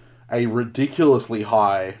has a ridiculously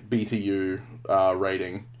high BTU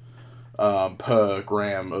rating per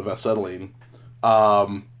gram of acetylene,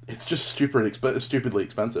 it's just stupidly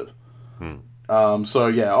expensive. So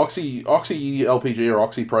yeah, oxy LPG or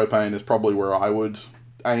oxy propane is probably where I would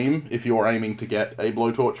aim if you're aiming to get a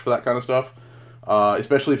blowtorch for that kind of stuff.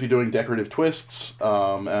 Especially if you're doing decorative twists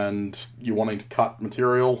and you're wanting to cut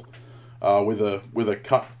material with a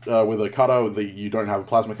cutter, you don't have a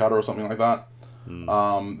plasma cutter or something like that.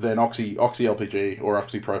 Then oxy LPG or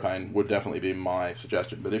oxy propane would definitely be my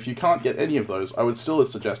suggestion. But if you can't get any of those, I would still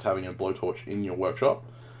suggest having a blowtorch in your workshop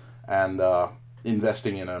and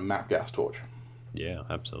investing in a MAP gas torch. Yeah,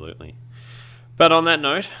 absolutely. But on that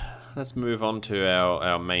note, let's move on to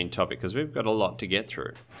our main topic, because we've got a lot to get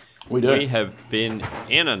through. We do. We have been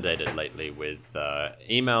inundated lately with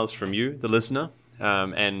emails from you, the listener.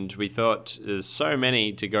 And we thought there's so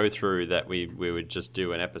many to go through that we would just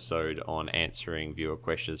do an episode on answering viewer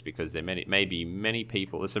questions, because there may be many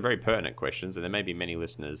people. There's some very pertinent questions, and there may be many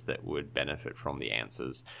listeners that would benefit from the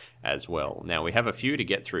answers as well. Now, we have a few to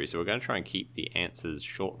get through, so we're going to try and keep the answers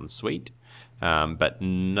short and sweet, but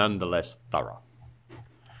nonetheless thorough.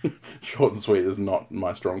 Short and sweet is not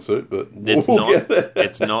my strong suit, but it's not.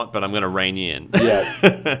 It's not, but I'm going to rein you in.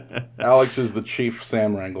 Yeah. Alex is the chief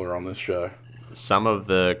Sam Wrangler on this show. Some of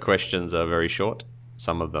the questions are very short,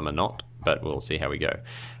 some of them are not, but we'll see how we go.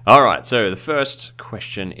 All right, so the first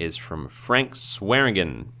question is from Frank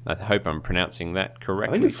Swearingen. I hope I'm pronouncing that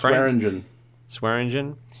correctly. I think it's Swearingen.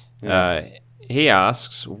 Swearingen? Yeah. He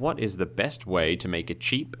asks, what is the best way to make a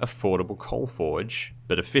cheap, affordable coal forge,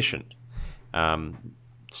 but efficient?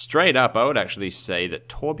 Straight up, I would actually say that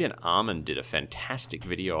Torbjörn Arman did a fantastic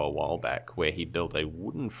video a while back where he built a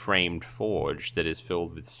wooden framed forge that is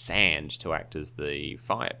filled with sand to act as the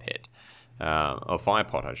fire pit, or fire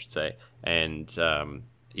pot, I should say. And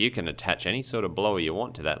you can attach any sort of blower you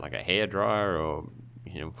want to that, like a hairdryer or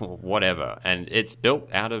whatever. And it's built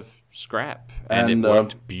out of scrap, and it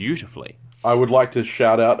worked beautifully. I would like to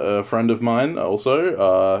shout out a friend of mine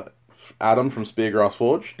also, Adam from Speargrass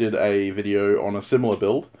Forge, did a video on a similar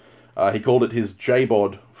build. He called it his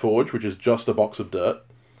J-Bod Forge, which is just a box of dirt.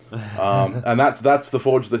 And that's the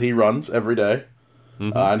forge that he runs every day.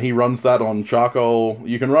 Mm-hmm. And he runs that on charcoal.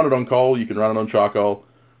 You can run it on coal, you can run it on charcoal.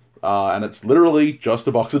 And it's literally just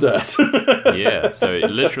a box of dirt. Yeah, so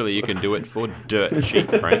literally you can do it for dirt cheap,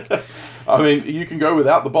 Frank. I mean, you can go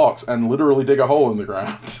without the box and literally dig a hole in the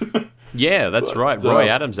ground. Yeah, that's right. Roy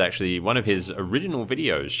Adams, actually, one of his original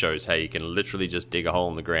videos shows how you can literally just dig a hole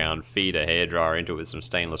in the ground, feed a hairdryer into it with some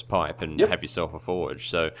stainless pipe, and have yourself a forge.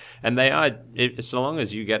 So, and they are, so long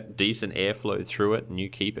as you get decent airflow through it and you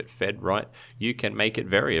keep it fed right, you can make it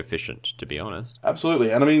very efficient, to be honest.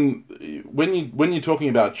 Absolutely. And I mean, when you're talking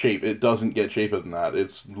about cheap, it doesn't get cheaper than that.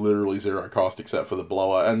 It's literally zero cost except for the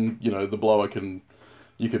blower. And, the blower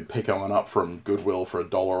you could pick one up from Goodwill for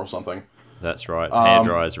 $1 or something. That's right.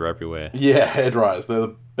 Hairdryers are everywhere. Yeah, hairdryers. They're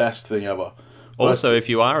the best thing ever. Also, if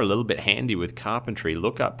you are a little bit handy with carpentry,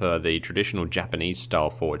 look up the traditional Japanese-style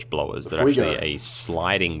forge blowers that are actually a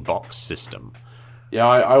sliding box system. Yeah,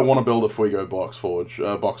 I want to build a Fuego box forge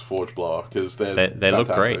blower, because they look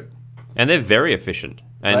great. And they're very efficient.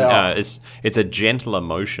 And it's a gentler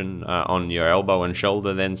motion on your elbow and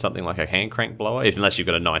shoulder than something like a hand crank blower, unless you've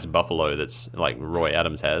got a nice Buffalo that's like Roy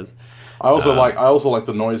Adams has. I also like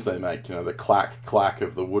the noise they make. The clack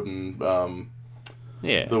of the wooden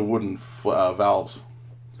valves.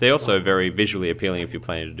 They're also very visually appealing if you're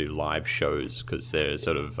planning to do live shows, because they're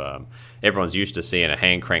sort of everyone's used to seeing a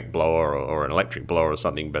hand crank blower or an electric blower or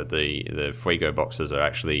something, but the Fuego boxes are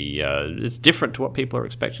actually it's different to what people are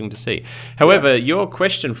expecting to see. However, your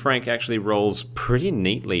question, Frank, actually rolls pretty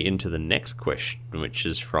neatly into the next question, which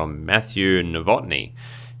is from Matthew Novotny.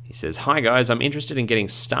 He says, "Hi guys, I'm interested in getting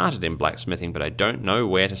started in blacksmithing, but I don't know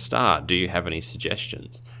where to start. Do you have any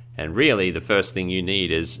suggestions?" And really, the first thing you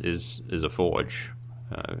need is a forge.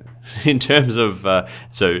 In terms of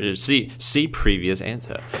see previous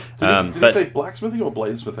answer. Did you say blacksmithing or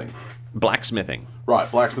bladesmithing? Blacksmithing.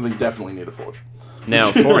 Right, blacksmithing definitely need a forge.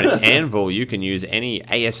 Now, for an anvil, you can use any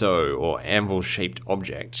ASO or anvil-shaped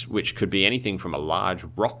object, which could be anything from a large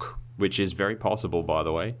rock, which is very possible, by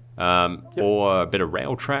the way, or a bit of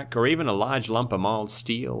rail track, or even a large lump of mild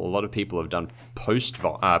steel. A lot of people have done post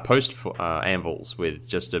anvils with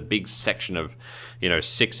just a big section of,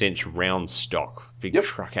 6-inch round stock, big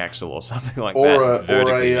truck axle or something like that. Or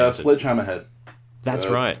a sledgehammer head. That's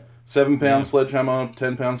right. 7-pound sledgehammer,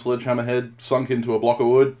 10-pound sledgehammer head sunk into a block of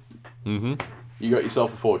wood. Mm-hmm. You got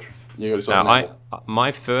yourself a forge. You got yourself an anvil.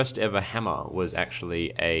 My first ever hammer was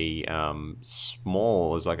actually a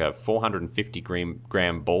small, it was like a 450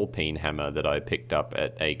 gram ball peen hammer that I picked up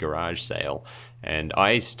at a garage sale. And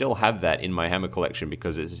I still have that in my hammer collection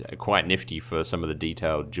because it's quite nifty for some of the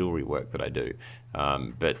detailed jewelry work that I do.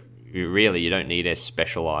 But you don't need a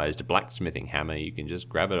specialized blacksmithing hammer. You can just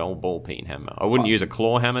grab an old ball peen hammer. I wouldn't use a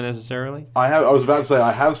claw hammer necessarily. I was about to say,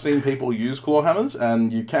 I have seen people use claw hammers,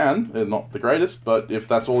 and you can. They're not the greatest, but if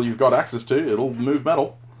that's all you've got access to, it'll move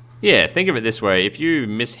metal. Yeah, think of it this way. If you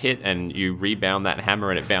mishit and you rebound that hammer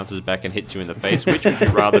and it bounces back and hits you in the face, which would you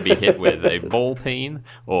rather be hit with, a ball peen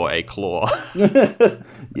or a claw?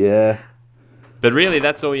 Yeah. But really,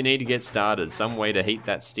 that's all you need to get started. Some way to heat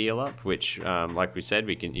that steel up, which, like we said,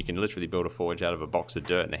 you can literally build a forge out of a box of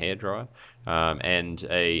dirt and a hairdryer, and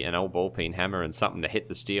an old ball peen hammer and something to hit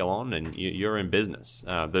the steel on, and you're in business.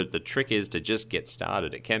 The trick is to just get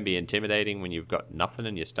started. It can be intimidating when you've got nothing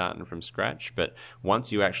and you're starting from scratch, but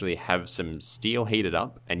once you actually have some steel heated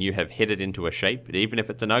up and you have hit it into a shape, even if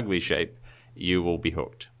it's an ugly shape, you will be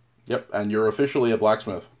hooked. Yep, and you're officially a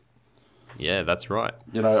blacksmith. Yeah, that's right.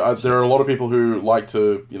 There are a lot of people who like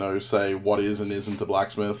to, say what is and isn't a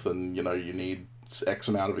blacksmith, and, you need X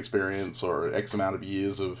amount of experience or X amount of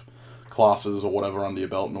years of classes or whatever under your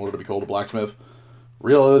belt in order to be called a blacksmith.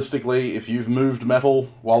 Realistically, if you've moved metal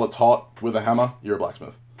while it's hot with a hammer, you're a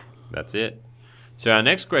blacksmith. That's it. So our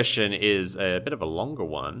next question is a bit of a longer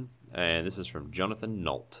one, and this is from Jonathan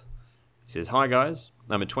Nolt. He He says, "Hi guys,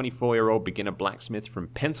 I'm a 24-year-old beginner blacksmith from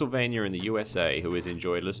Pennsylvania in the USA who has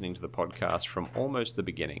enjoyed listening to the podcast from almost the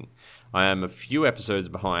beginning. I am a few episodes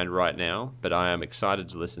behind right now, but I am excited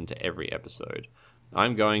to listen to every episode.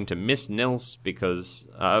 I'm going to miss Nils because,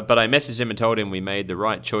 but I messaged him and told him we made the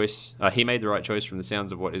right choice. He made the right choice from the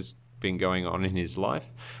sounds of what has been going on in his life.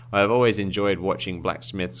 I have always enjoyed watching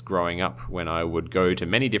blacksmiths growing up when I would go to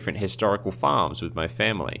many different historical farms with my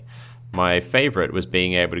family. My favorite was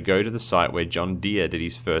being able to go to the site where John Deere did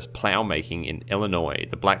his first plow making in Illinois.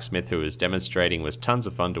 The blacksmith who was demonstrating was tons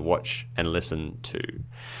of fun to watch and listen to.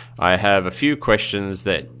 I have a few questions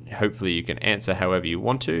that hopefully you can answer however you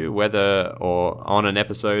want to, whether or on an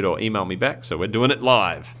episode or email me back. So we're doing it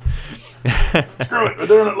live." Screw it, we're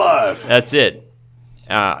doing it live. That's it.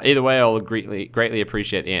 Either way, I'll greatly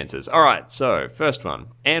appreciate the answers. All right, so first one,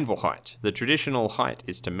 anvil height. The traditional height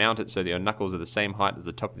is to mount it so that your knuckles are the same height as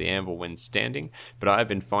the top of the anvil when standing, but I've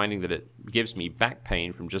been finding that it gives me back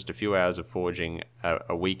pain from just a few hours of forging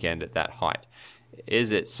a weekend at that height.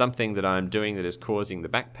 Is it something that I'm doing that is causing the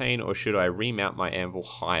back pain, or should I remount my anvil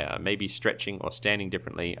higher? Maybe stretching or standing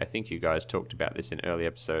differently. I think you guys talked about this in early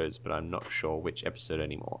episodes, but I'm not sure which episode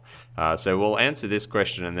anymore. So we'll answer this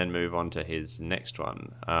question and then move on to his next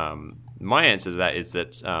one. My answer to that is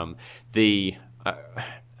that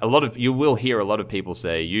you will hear a lot of people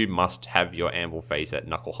say you must have your anvil face at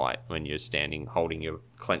knuckle height when you're standing, holding your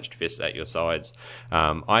clenched fists at your sides.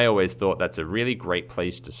 I always thought that's a really great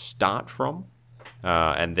place to start from.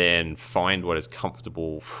 And then find what is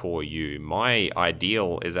comfortable for you. My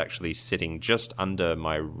ideal is actually sitting just under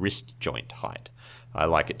my wrist joint height. I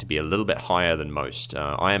like it to be a little bit higher than most.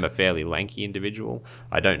 I am a fairly lanky individual.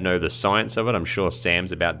 I don't know the science of it. I'm sure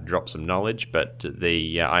Sam's about to drop some knowledge, but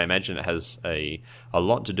I imagine it has a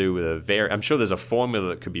lot to do with I'm sure there's a formula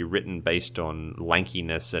that could be written based on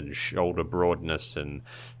lankiness and shoulder broadness, and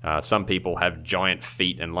some people have giant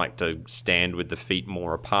feet and like to stand with the feet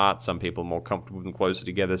more apart. Some people are more comfortable with them closer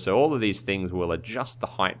together. So all of these things will adjust the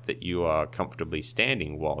height that you are comfortably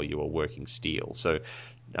standing while you are working steel. So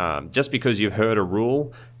just because you've heard a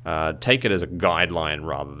rule, take it as a guideline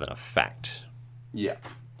rather than a fact. Yeah.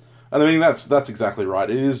 And I mean, that's exactly right.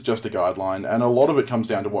 It is just a guideline, and a lot of it comes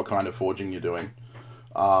down to what kind of forging you're doing.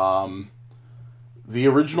 The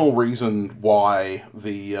original reason why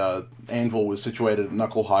the anvil was situated at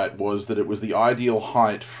knuckle height was that it was the ideal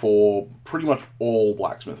height for pretty much all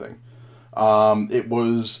blacksmithing. It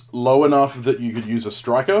was low enough that you could use a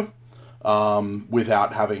striker,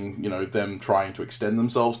 without having, them trying to extend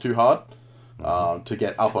themselves too hard to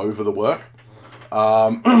get up over the work.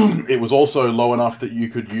 It was also low enough that you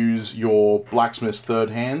could use your blacksmith's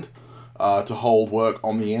third hand to hold work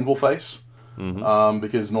on the anvil face,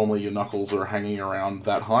 because normally your knuckles are hanging around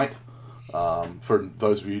that height. For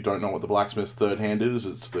those of you who don't know what the blacksmith's third hand is,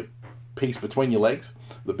 it's the piece between your legs,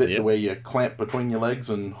 the bit where you clamp between your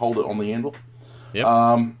legs and hold it on the anvil. Yep.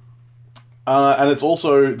 And it's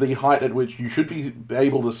also the height at which you should be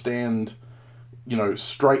able to stand,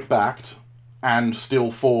 straight backed and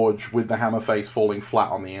still forge with the hammer face falling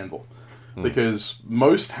flat on the anvil. Because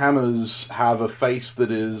most hammers have a face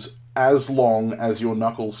that is as long as your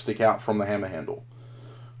knuckles stick out from the hammer handle.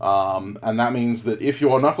 And that means that if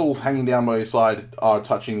your knuckles hanging down by your side are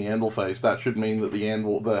touching the anvil face, that should mean that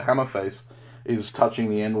the hammer face is touching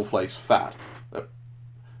the anvil face fat.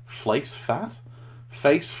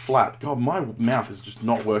 Face flat. God, my mouth is just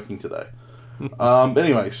not working today.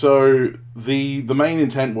 Anyway, so the main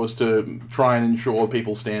intent was to try and ensure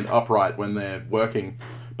people stand upright when they're working.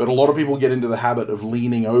 But a lot of people get into the habit of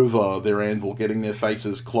leaning over their anvil, getting their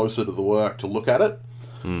faces closer to the work to look at it.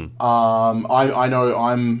 I know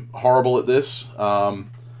I'm horrible at this. But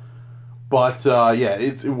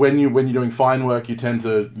it's when you're doing fine work, you tend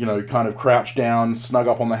to kind of crouch down, snug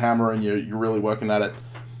up on the hammer, and you're really working at it.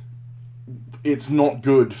 It's not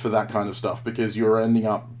good for that kind of stuff because you're ending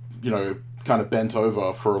up, kind of bent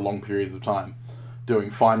over for long periods of time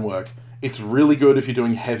doing fine work. It's really good if you're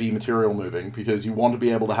doing heavy material moving because you want to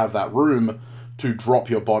be able to have that room to drop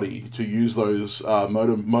your body, to use those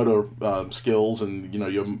motor skills and,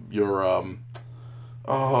 your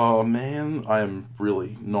oh man, I am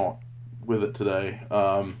really not with it today.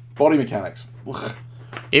 Body mechanics. I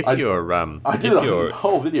did a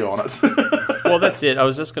whole video on it. Well, that's it. I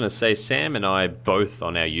was just going to say, Sam and I both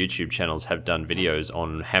on our YouTube channels have done videos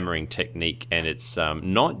on hammering technique, and it's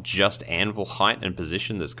not just anvil height and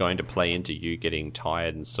position that's going to play into you getting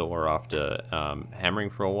tired and sore after hammering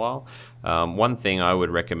for a while. One thing I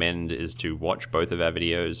would recommend is to watch both of our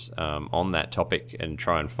videos on that topic and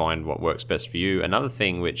try and find what works best for you. Another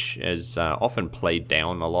thing which is often played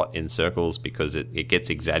down a lot in circles because it gets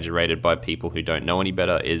exaggerated by people who don't know any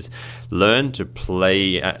better is learn to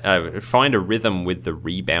play, find a rhythm with the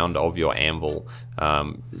rebound of your anvil.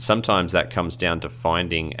 Sometimes that comes down to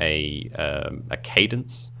finding a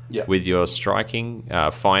cadence. Yep. With your striking,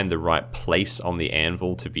 find the right place on the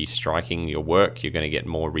anvil to be striking your work. You're going to get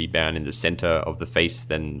more rebound in the center of the face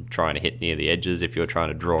than trying to hit near the edges if you're trying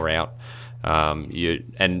to draw out.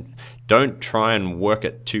 And don't try and work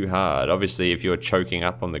it too hard. Obviously, if you're choking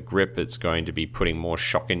up on the grip, it's going to be putting more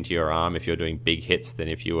shock into your arm if you're doing big hits than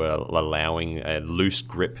if you were allowing a loose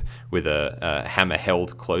grip with a hammer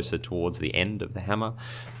held closer towards the end of the hammer.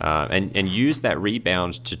 And use that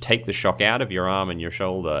rebound to take the shock out of your arm and your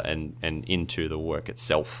shoulder and into the work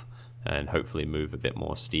itself, and hopefully move a bit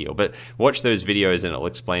more steel. But watch those videos and it'll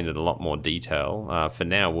explain it in a lot more detail. For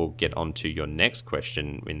now, we'll get on to your next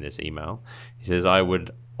question in this email. He says, I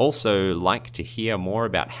would also like to hear more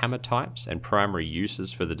about hammer types and primary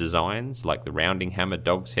uses for the designs, like the rounding hammer,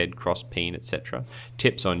 dog's head, cross peen, etc.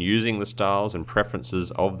 Tips on using the styles and preferences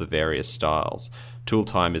of the various styles. Tool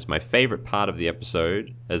time is my favorite part of the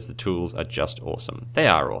episode, as the tools are just awesome. They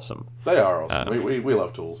are awesome. They are awesome. We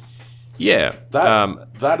love tools. Yeah.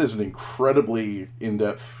 That is an incredibly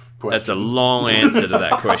in-depth question. That's a long answer to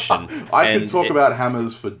that question. I could talk about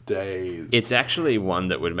hammers for days. It's actually one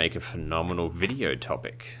that would make a phenomenal video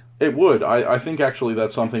topic. It would. I think actually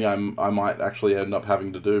that's something I might actually end up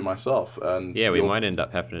having to do myself. And yeah, we might end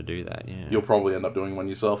up having to do that, yeah. You'll probably end up doing one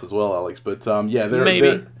yourself as well, Alex. But yeah,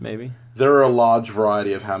 maybe. There are a large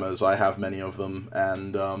variety of hammers. I have many of them,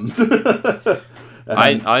 and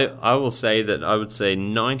I will say that I would say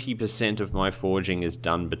 90% of my forging is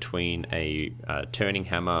done between a turning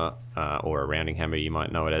hammer or a rounding hammer, you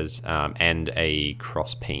might know it as, and a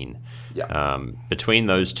cross peen. Yeah. Between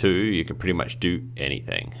those two, you can pretty much do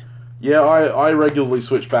anything. Yeah, I regularly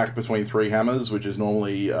switch back between three hammers, which is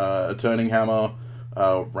normally a turning hammer,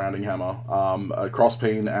 rounding hammer, a cross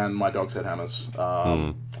peen, and my dog's head hammers.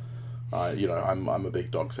 I'm a big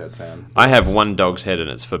dog's head fan. I have one dog's head and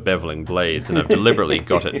it's for beveling blades, and I've deliberately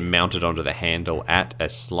got it mounted onto the handle at a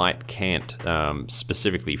slight cant,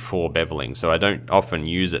 specifically for beveling, so I don't often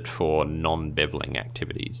use it for non-beveling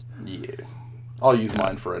activities. Yeah. I'll use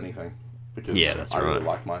mine for anything. Because that's I right. really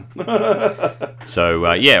like mine. So,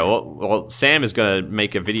 well, Sam is going to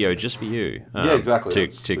make a video just for you. Exactly.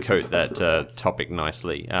 To coat that topic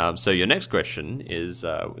nicely. So your next question is,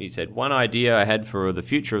 he said, one idea I had for the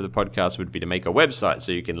future of the podcast would be to make a website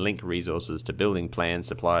so you can link resources to building plans,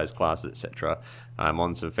 suppliers, classes, etc. I'm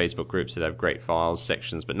on some Facebook groups that have great files,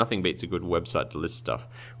 sections, but nothing beats a good website to list stuff.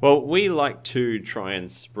 Well, we like to try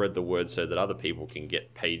and spread the word so that other people can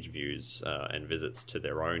get page views and visits to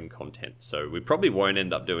their own content. So we probably won't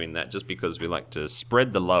end up doing that just because we like to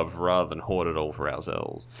spread the love rather than hoard it all for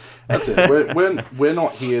ourselves. That's it. We're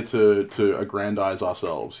not here to aggrandize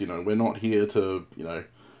ourselves. We're not here to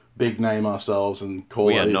big name ourselves and call.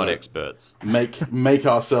 We are not experts. Make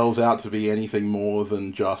ourselves out to be anything more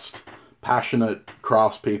than just passionate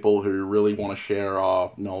craftspeople who really want to share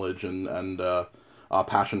our knowledge and our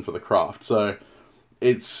passion for the craft. So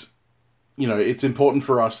it's important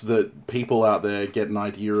for us that people out there get an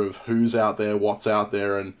idea of who's out there, what's out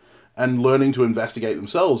there, and learning to investigate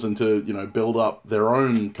themselves and to build up their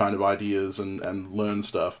own kind of ideas and learn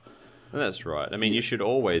stuff. That's right. I mean, you should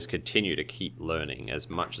always continue to keep learning as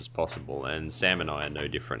much as possible, and Sam and I are no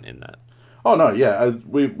different in that. Oh no, yeah,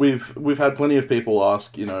 we've had plenty of people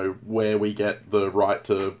ask, where we get the right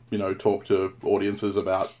to, talk to audiences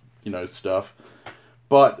about, stuff.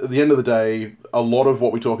 But at the end of the day, a lot of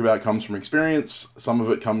what we talk about comes from experience. Some of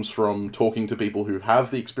it comes from talking to people who have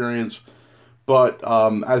the experience. But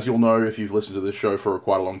as you'll know, if you've listened to this show for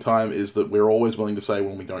quite a long time, is that we're always willing to say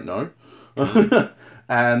when we don't know.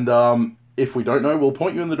 And if we don't know, we'll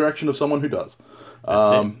point you in the direction of someone who does.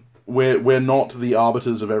 That's it. We're not the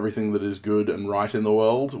arbiters of everything that is good and right in the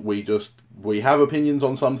world. We have opinions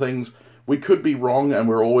on some things. We could be wrong, and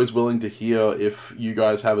we're always willing to hear if you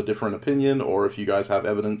guys have a different opinion or if you guys have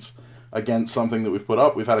evidence against something that we've put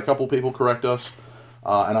up. We've had a couple people correct us,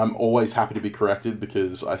 and I'm always happy to be corrected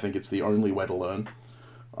because I think it's the only way to learn.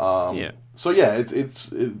 So yeah,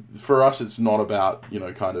 it's for us. It's not about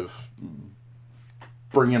kind of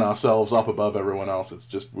bringing ourselves up above everyone else. It's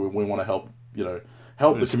just we want to help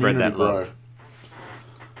the community grow.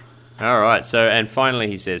 All right. So, and finally,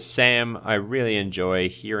 he says, Sam, I really enjoy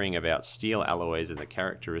hearing about steel alloys and the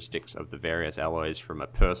characteristics of the various alloys from a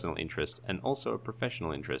personal interest and also a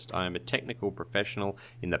professional interest. I am a technical professional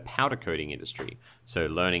in the powder coating industry, so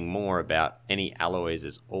learning more about any alloys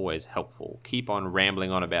is always helpful. Keep on rambling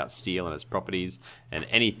on about steel and its properties and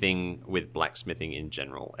anything with blacksmithing in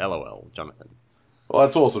general. LOL, Jonathan. Well,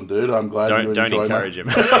 that's awesome, dude. I'm glad you don't encourage him.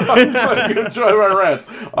 I'm glad you enjoy my rants.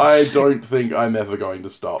 I don't think I'm ever going to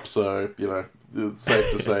stop. So it's safe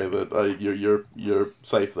to say that you're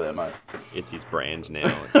safe there, mate. It's his brand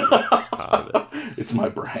now. It's part of it. It's my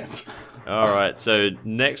brand. All right. So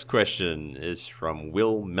next question is from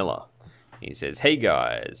Will Miller. He says, "Hey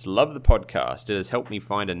guys, love the podcast. It has helped me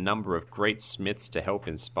find a number of great smiths to help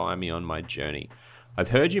inspire me on my journey.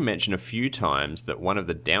 I've heard you mention a few times that one of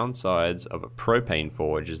the downsides of a propane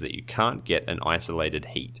forge is that you can't get an isolated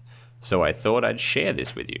heat. So I thought I'd share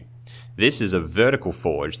this with you. This is a vertical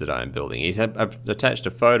forge that I'm building." He's attached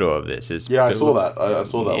a photo of this. I saw that. I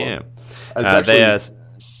saw that one. Actually... They are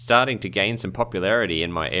starting to gain some popularity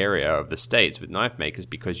in my area of the States with knife makers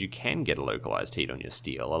because you can get a localized heat on your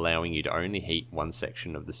steel, allowing you to only heat one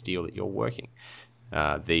section of the steel that you're working.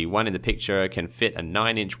 The one in the picture can fit a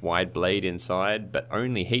 9-inch wide blade inside, but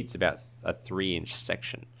only heats about a 3-inch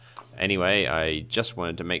section. Anyway, I just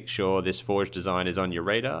wanted to make sure this forge design is on your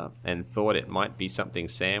radar and thought it might be something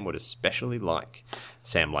Sam would especially like.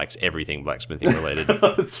 Sam likes everything blacksmithing related.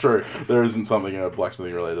 It's true. There isn't something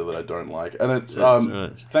blacksmithing related that I don't like. And it's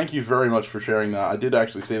right. Thank you very much for sharing that. I did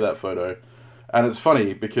actually see that photo. And it's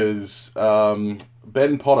funny because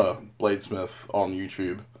Ben Potter, bladesmith on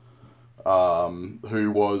YouTube,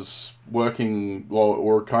 who was working,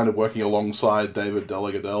 or kind of working alongside David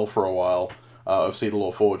Delagadel for a while, of Cedar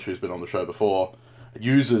Law Forge, who's been on the show before,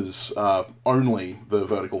 uses only the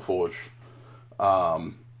vertical forge,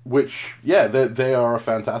 which, they are a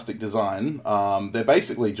fantastic design. They're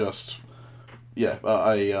basically just,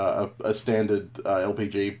 a standard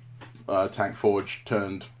LPG tank forge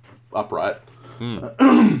turned upright.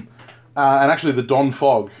 And actually, the Don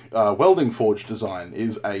Fogg welding forge design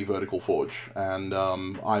is a vertical forge, and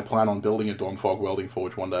I plan on building a Don Fogg welding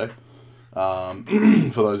forge one day.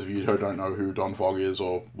 For those of you who don't know who Don Fogg is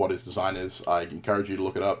or what his design is, I encourage you to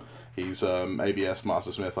look it up. He's ABS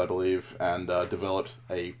Master Smith, I believe, and developed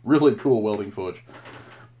a really cool welding forge.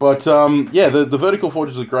 But the vertical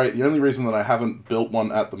forges are great. The only reason that I haven't built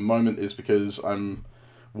one at the moment is because I'm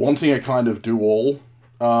wanting a kind of do-all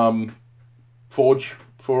forge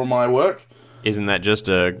for my work. Isn't that just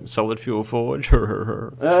a solid fuel forge?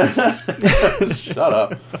 Shut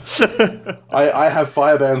up. I have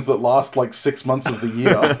fire bans that last like 6 months of the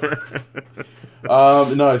year.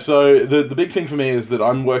 No, so the big thing for me is that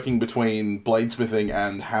I'm working between bladesmithing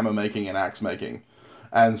and hammer making and axe making.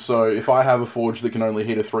 And so if I have a forge that can only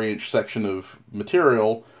heat a 3-inch section of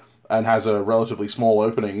material and has a relatively small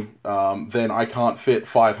opening, then I can't fit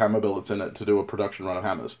 5 hammer billets in it to do a production run of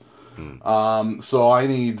hammers. So I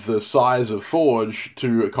need the size of forge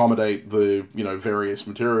to accommodate the various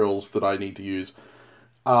materials that I need to use.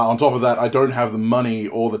 On top of that, I don't have the money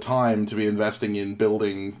or the time to be investing in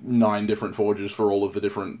building 9 different forges for all of the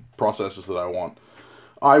different processes that I want.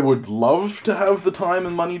 I would love to have the time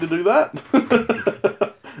and money to do that,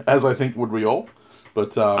 as I think would we all.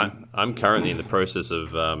 But I'm currently in the process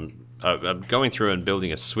of I'm going through and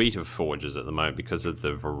building a suite of forges at the moment because of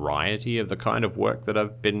the variety of the kind of work that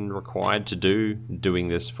I've been required to do, doing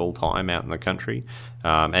this full-time out in the country.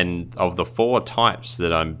 And of the 4 types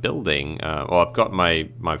that I'm building, I've got my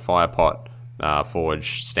firepot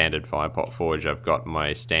forge, standard firepot forge. I've got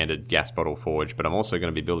my standard gas bottle forge, but I'm also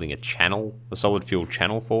going to be building a solid fuel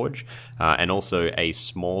channel forge, and also a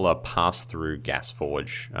smaller pass-through gas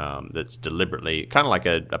forge that's deliberately kind of like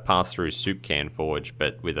a pass-through soup can forge,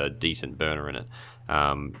 but with a decent burner in it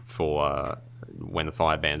for when the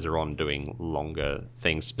fire bans are on, doing longer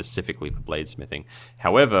things specifically for bladesmithing.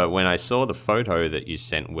 However, when I saw the photo that you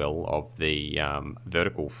sent, Will, of the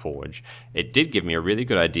vertical forge, it did give me a really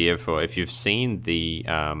good idea for if you've seen the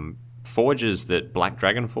forges that Black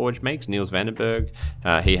Dragon Forge makes, Niels Vandenberg.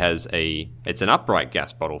 He has it's an upright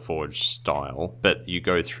gas bottle forge style, but you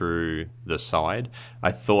go through the side.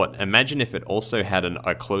 I thought, imagine if it also had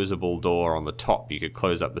a closable door on the top. You could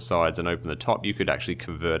close up the sides and open the top. You could actually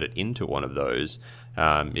convert it into one of those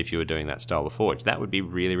if you were doing that style of forge. That would be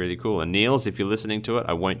really, really cool. And Niels, if you're listening to it,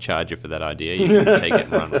 I won't charge you for that idea. You can take it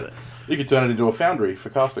and run with it. You could turn it into a foundry for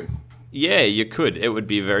casting. Yeah, you could. It would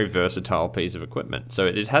be a very versatile piece of equipment. So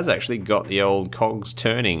it has actually got the old cogs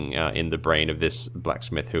turning in the brain of this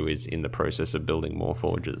blacksmith who is in the process of building more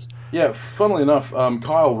forges. Yeah, funnily enough,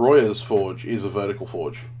 Kyle Royer's forge is a vertical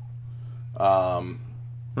forge.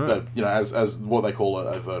 Right. as what they call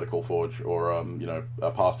a vertical forge, or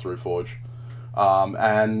a pass-through forge.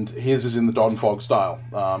 And his is in the Don Fog style,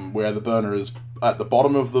 where the burner is at the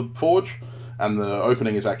bottom of the forge, and the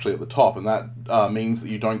opening is actually at the top, and that means that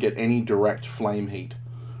you don't get any direct flame heat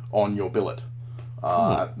on your billet.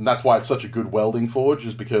 And that's why it's such a good welding forge,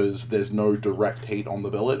 is because there's no direct heat on the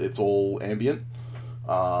billet, it's all ambient.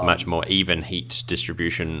 Much more even heat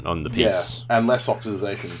distribution on the piece. Yeah, and less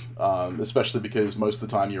oxidization, especially because most of the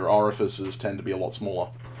time your orifices tend to be a lot smaller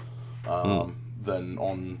than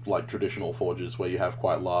on like traditional forges where you have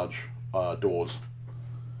quite large doors.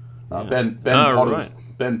 Ben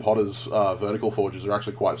Potter's vertical forges are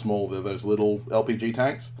actually quite small. They're those little LPG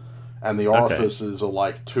tanks, and the orifices are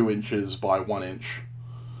like 2 inches by 1 inch.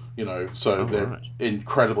 So they're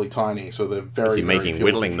incredibly tiny. So they're very. Is he very making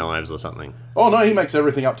whittling knives or something? Oh no, he makes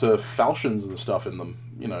everything up to falchions and stuff in them.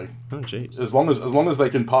 Oh jeez. As long as they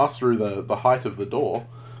can pass through the height of the door,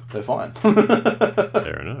 they're fine.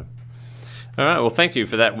 Fair enough. All right. Well, thank you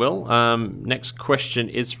for that, Will. Next question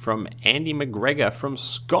is from Andy McGregor from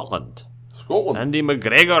Scotland. Andy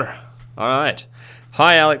McGregor. All right.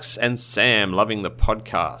 Hi, Alex and Sam. Loving the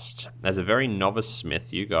podcast. As a very novice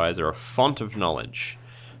smith, you guys are a font of knowledge.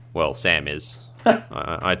 Well, Sam is.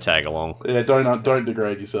 I tag along. Yeah, don't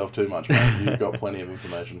degrade yourself too much, man. You've got plenty of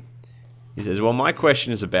information. He says, well, my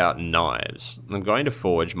question is about knives. I'm going to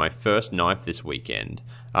forge my first knife this weekend.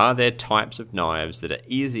 Are there types of knives that are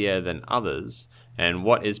easier than others, and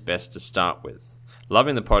what is best to start with?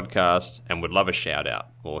 Loving the podcast and would love a shout out.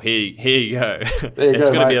 Well, here you go. It's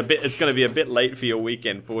going to be a bit late for your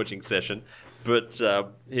weekend forging session, but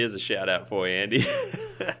here's a shout out for you, Andy.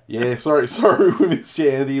 Yeah, sorry we missed you,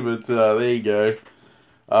 Andy, but there you go.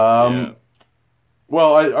 Yeah.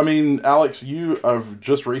 Well, I mean, Alex, you have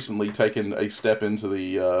just recently taken a step into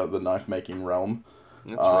the knife making realm.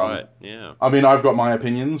 That's right, yeah. I mean, I've got my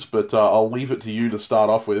opinions, but I'll leave it to you to start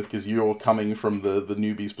off with, because you're coming from the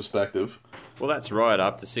newbie's perspective. Well, that's right.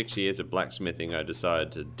 After 6 years of blacksmithing, I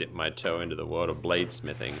decided to dip my toe into the world of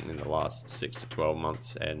bladesmithing in the last 6 to 12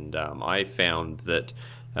 months, and I found that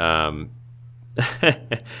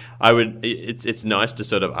it's nice to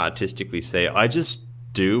sort of artistically say, I just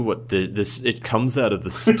do what it comes out of the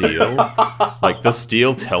steel. Like, the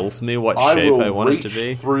steel tells me what shape I want it to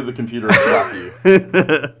be. Through the computer and slap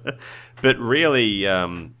you. But really,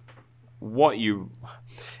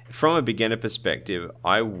 from a beginner perspective,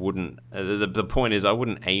 I wouldn't. The point is, I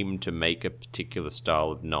wouldn't aim to make a particular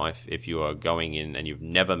style of knife if you are going in and you've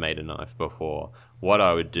never made a knife before. What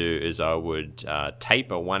I would do is I would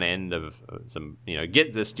taper one end of some,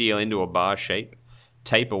 get the steel into a bar shape,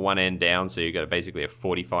 taper one end down so you've got basically a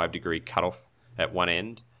 45-degree cutoff at one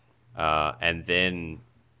end, and then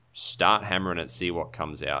start hammering it, see what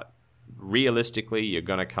comes out. Realistically, you're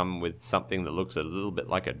going to come with something that looks a little bit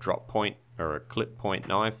like a drop point or a clip point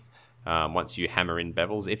knife once you hammer in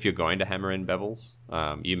bevels. If you're going to hammer in bevels,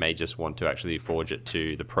 you may just want to actually forge it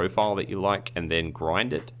to the profile that you like and then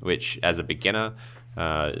grind it, which as a beginner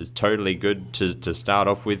is totally good to start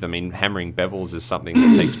off with. I mean, hammering bevels is something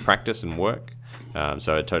that takes practice and work.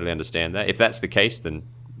 So I totally understand that. If that's the case, then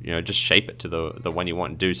just shape it to the one you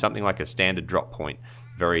want and do something like a standard drop point.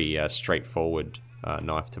 Very straightforward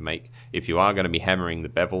knife to make. If you are going to be hammering the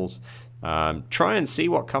bevels, try and see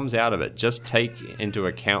what comes out of it. Just take into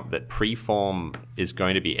account that preform is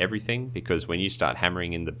going to be everything, because when you start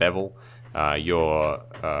hammering in the bevel, your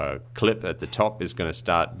clip at the top is going to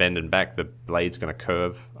start bending back. The blade's going to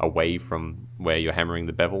curve away from where you're hammering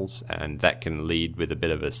the bevels, and that can lead with a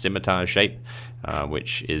bit of a scimitar shape,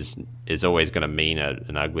 which is always going to mean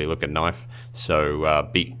an ugly looking knife.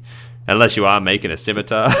 So unless you are making a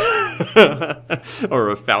scimitar or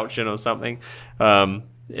a falchion or something,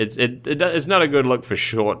 it's not a good look for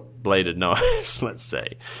short bladed knives, let's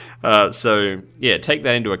say. So yeah, take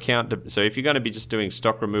that into account. So if you're going to be just doing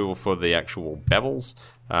stock removal for the actual bevels,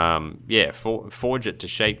 forge it to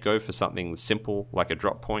shape. Go for something simple like a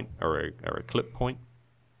drop point or a clip point,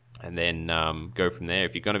 and then go from there.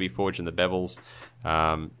 If you're going to be forging the bevels,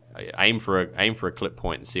 aim for a clip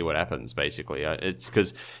point and see what happens. Basically, it's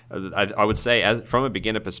because I would say, as from a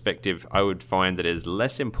beginner perspective, I would find that it is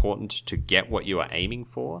less important to get what you are aiming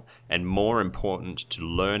for, and more important to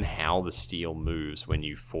learn how the steel moves when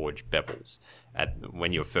you forge bevels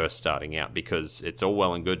when you're first starting out. Because it's all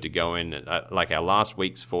well and good to go in like our last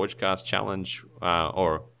week's Forgecast challenge,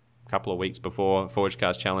 or a couple of weeks before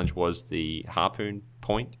Forgecast challenge was the harpoon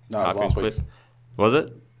point. No, harpoon clip. Was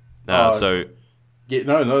it? Yeah,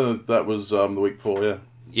 no, that was the week before, yeah.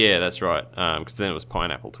 Yeah, that's right. Because then it was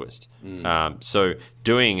pineapple twist. So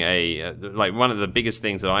doing like one of the biggest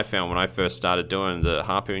things that I found when I first started doing the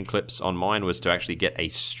harpoon clips on mine was to actually get a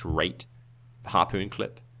straight harpoon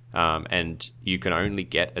clip. And you can only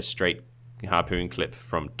get a straight harpoon clip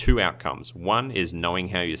from two outcomes. One is knowing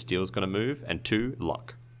how your steel is going to move, and two,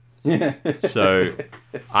 luck. So,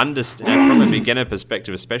 understand from a beginner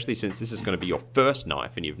perspective, especially since this is going to be your first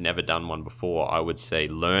knife and you've never done one before, I would say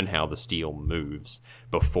learn how the steel moves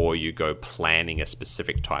before you go planning a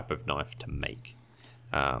specific type of knife to make.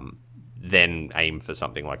 Then aim for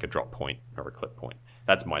something like a drop point or a clip point.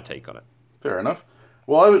 That's my take on it. Fair enough.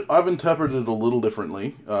 Well, I've interpreted it a little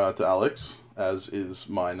differently to Alex, as is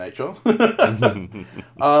my nature.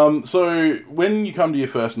 So when you come to your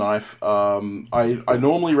first knife, I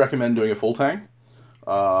normally recommend doing a full tang,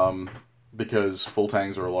 because full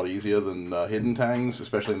tangs are a lot easier than hidden tangs,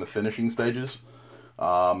 especially in the finishing stages.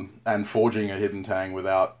 And forging a hidden tang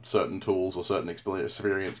without certain tools or certain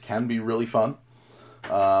experience can be really fun.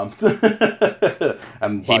 And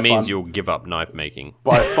he means you'll give up knife making.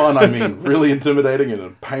 By fun, I mean really intimidating and a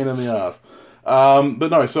pain in the ass. But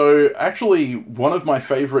no, so actually one of my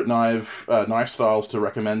favorite knife styles to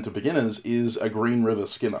recommend to beginners is a Green River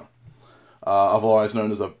Skinner, otherwise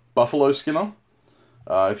known as a Buffalo Skinner.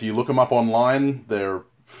 If you look them up online, they're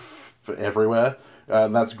everywhere.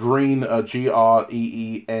 That's green,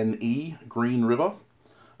 Greene, Green River.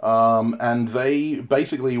 And they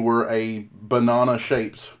basically were a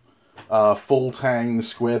banana-shaped full tang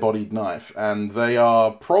square-bodied knife, and they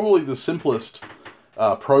are probably the simplest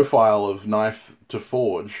profile of knife to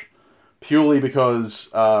forge, purely because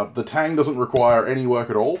the tang doesn't require any work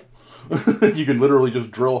at all. You can literally just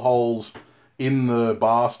drill holes in the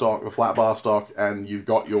bar stock, the flat bar stock, and you've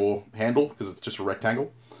got your handle, because it's just a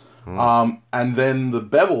rectangle. And then the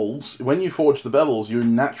bevels, when you forge the bevels, you're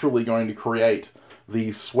naturally going to create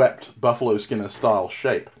the swept Buffalo Skinner style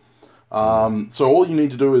shape. So all you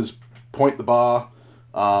need to do is point the bar.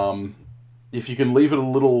 If you can leave it a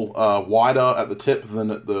little wider at the tip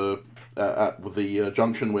than at the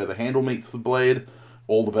junction where the handle meets the blade,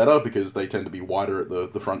 all the better, because they tend to be wider at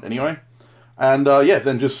the front anyway. And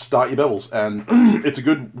then just start your bevels, and it's a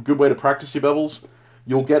good way to practice your bevels.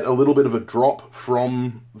 You'll get a little bit of a drop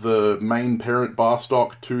from the main parent bar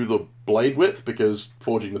stock to the blade width, because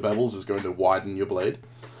forging the bevels is going to widen your blade.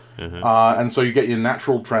 And so you get your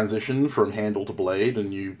natural transition from handle to blade,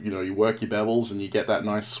 and you work your bevels, and you get that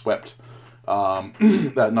nice swept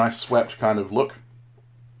kind of look.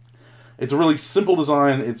 It's a really simple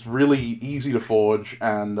design. It's really easy to forge,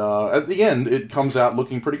 and at the end, it comes out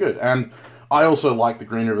looking pretty good. And I also like the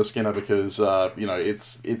Green River Skinner because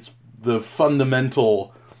it's the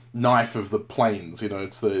fundamental knife of the plains.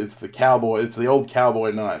 It's the cowboy. It's the old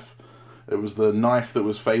cowboy knife. It was the knife that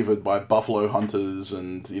was favored by buffalo hunters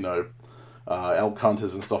and elk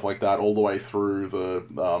hunters and stuff like that, all the way through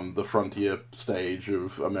the frontier stage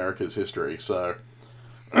of America's history. So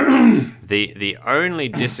the only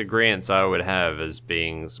disagreements I would have as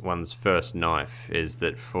being one's first knife is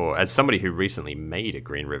that as somebody who recently made a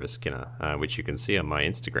Green River Skinner, which you can see on my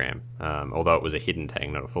Instagram, although it was a hidden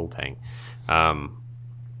tang, not a full tang,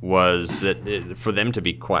 was that for them to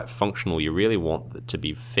be quite functional, you really want it to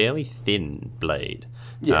be fairly thin blade.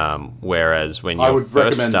 Yes. Whereas when you're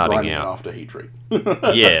first starting out, after heat treat.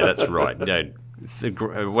 Yeah, that's right.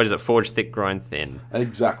 What is it? Forge thick, grind thin.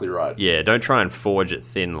 Exactly right. Yeah, don't try and forge it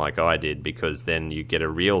thin like I did, because then you get a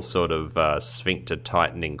real sort of sphincter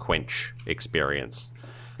tightening quench experience.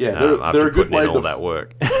 Yeah, they're a good blade all that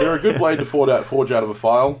work. They're a good blade to forge out of a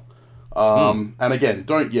file. And again,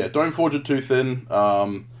 don't forge it too thin.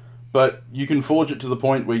 But you can forge it to the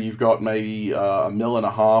point where you've got maybe 1.5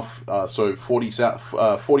 mil, so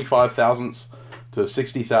 45 thousandths to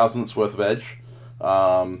 60 thousandths worth of edge,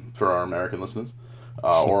 for our American listeners,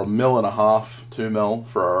 or 1.5 mil, 2 mil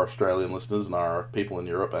for our Australian listeners and our people in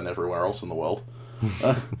Europe and everywhere else in the world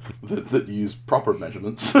that use proper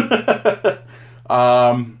measurements. You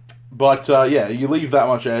leave that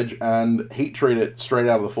much edge and heat treat it straight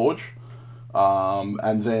out of the forge.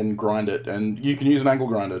 And then grind it, and you can use an angle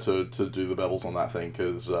grinder to do the bevels on that thing,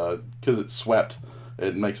 because it's swept.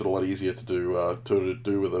 It makes it a lot easier to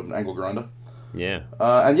do with an angle grinder. Yeah.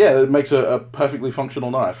 It makes a perfectly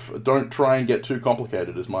functional knife. Don't try and get too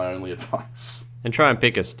complicated is my only advice. And try and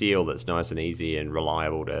pick a steel that's nice and easy and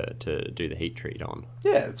reliable to do the heat treat on.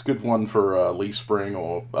 Yeah, it's a good one for leaf spring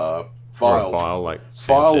or files. Or a file, like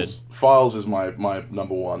Sam said. Files is my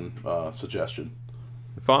number one suggestion.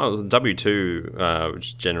 Files W2, which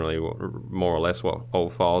is generally more or less what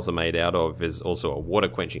old files are made out of, is also a water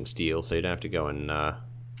quenching steel, so you don't have to go and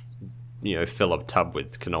fill a tub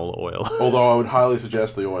with canola oil. Although I would highly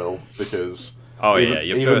suggest the oil, because...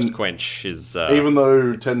 your first quench is... even though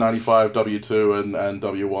 1095 W2 and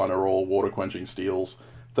W1 are all water-quenching steels,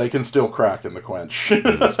 they can still crack in the quench.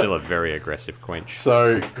 It's still a very aggressive quench.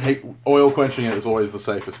 So, oil quenching it is always the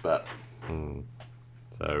safest bet.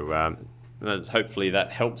 So, hopefully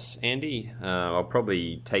that helps, Andy. I'll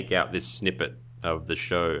probably take out this snippet of the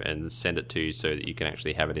show and send it to you so that you can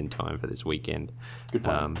actually have it in time for this weekend. Good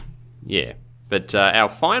plan. Yeah. But our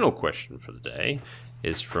final question for the day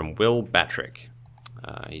is from Will Batrick.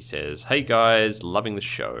 He says, "Hey guys, loving the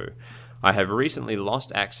show. I have recently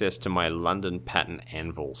lost access to my London pattern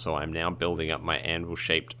anvil, so I'm now building up my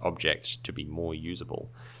anvil-shaped object to be more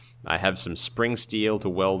usable. I have some spring steel to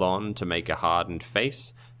weld on to make a hardened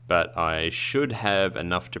face, but I should have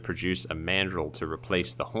enough to produce a mandrel to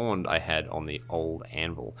replace the horn I had on the old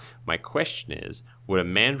anvil. My question is, would a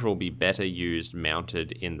mandrel be better used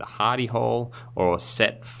mounted in the hardy hole or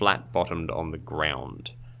set flat-bottomed on the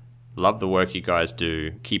ground? Love the work you guys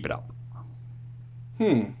do. Keep it up."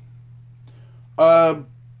 I'm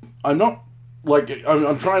not...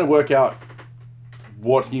 I'm trying to work out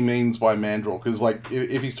what he means by mandrel, because,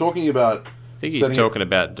 if he's talking about... I think he's talking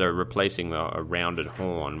about replacing a rounded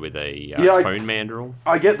horn with a cone mandrel.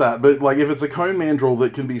 I get that, but if it's a cone mandrel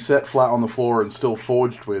that can be set flat on the floor and still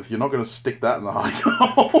forged with, you're not going to stick that in the hardy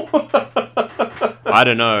hole. I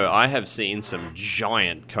don't know. I have seen some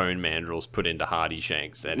giant cone mandrels put into hardy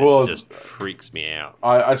shanks, and it just freaks me out.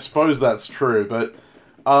 I suppose that's true, but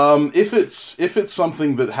if it's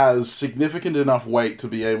something that has significant enough weight to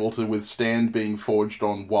be able to withstand being forged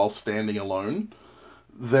on while standing alone,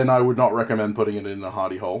 then I would not recommend putting it in a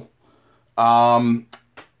hardy hole.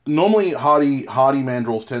 Normally, hardy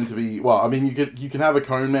mandrels tend to be... Well, I mean, you can have a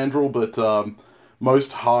cone mandrel, but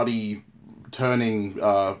most hardy turning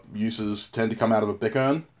uses tend to come out of a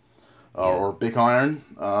bickern or a bick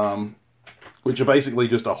iron, which are basically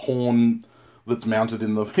just a horn that's mounted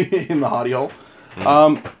in the in the hardy hole.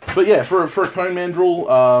 But yeah, for a cone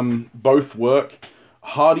mandrel, both work.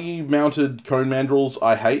 Hardy mounted cone mandrels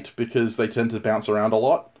I hate because they tend to bounce around a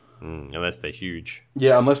lot. Unless they're huge.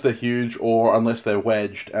 Yeah, unless they're huge or unless they're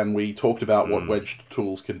wedged, and we talked about what wedged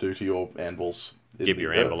tools can do to your anvils. Give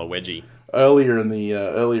your anvil a wedgie. Earlier in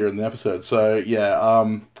the episode. So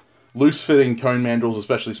yeah, loose fitting cone mandrels,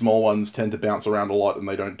 especially small ones, tend to bounce around a lot and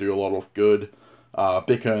they don't do a lot of good.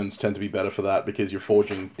 Bickerns tend to be better for that because you're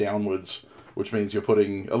forging downwards, which means you're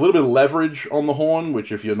putting a little bit of leverage on the horn,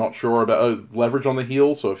 which if you're not sure about... leverage on the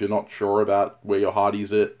heel, so if you're not sure about where your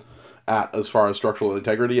hardy's at as far as structural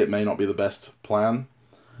integrity, it may not be the best plan.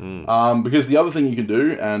 Because the other thing you can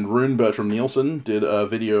do, and Rune Bertram Nielsen did a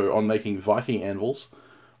video on making Viking anvils.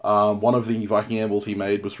 One of the Viking anvils he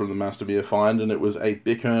made was from the Masterbeer find, and it was a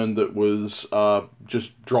bickern that was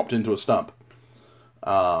just dropped into a stump.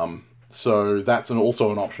 So that's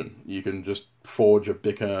also an option. You can just forge a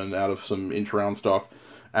bickern out of some inch round stock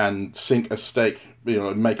and sink a stake,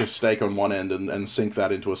 make a stake on one end and sink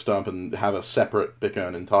that into a stump and have a separate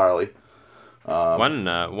bickern entirely.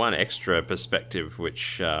 One extra perspective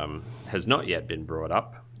which has not yet been brought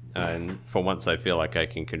up, and for once I feel like I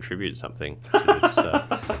can contribute something to this,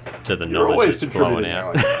 to the knowledge that's flowing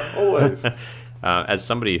out. Always. As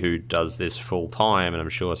somebody who does this full time, and I'm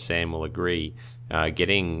sure Sam will agree,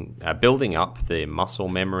 building up the muscle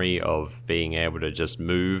memory of being able to just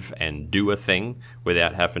move and do a thing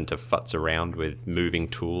without having to futz around with moving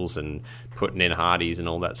tools and putting in hardies and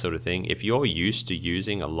all that sort of thing. If you're used to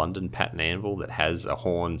using a London pattern anvil that has a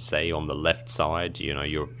horn, say, on the left side,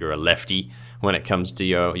 you're a lefty when it comes to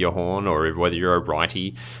your horn, or whether you're a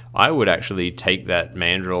righty, I would actually take that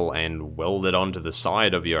mandrel and weld it onto the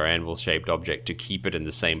side of your anvil-shaped object to keep it in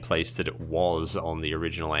the same place that it was on the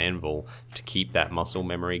original anvil, to keep that muscle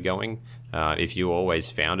memory going. If you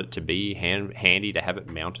always found it to be handy to have it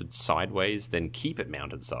mounted sideways, then keep it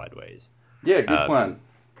mounted sideways. Yeah, good plan.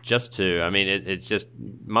 It's just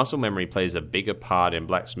muscle memory plays a bigger part in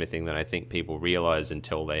blacksmithing than I think people realize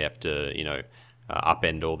until they have to,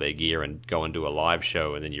 upend all their gear and go and do a live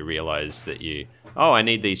show, and then you realize that I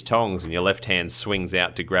need these tongs, and your left hand swings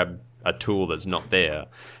out to grab a tool that's not there.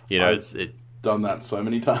 It's done that so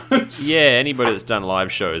many times. Yeah, anybody that's done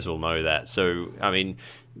live shows will know that. So,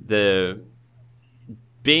 the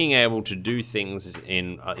being able to do things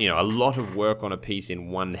in, a lot of work on a piece in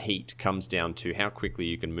one heat comes down to how quickly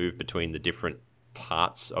you can move between the different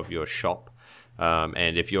parts of your shop.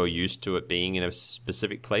 And if you're used to it being in a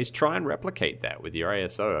specific place, try and replicate that with your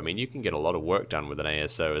ASO. You can get a lot of work done with an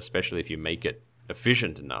ASO, especially if you make it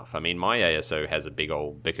efficient enough. My ASO has a big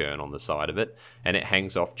old bickern on the side of it, and it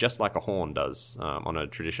hangs off just like a horn does on a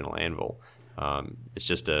traditional anvil. It's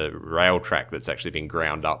just a rail track that's actually been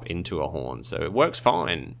ground up into a horn, so it works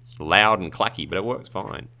fine. It's loud and clacky, but it works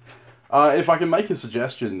fine. If I can make a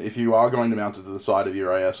suggestion, if you are going to mount it to the side of your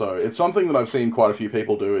ASO, it's something that I've seen quite a few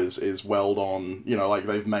people do is weld on, like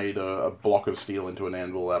they've made a block of steel into an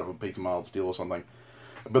anvil out of a piece of mild steel or something.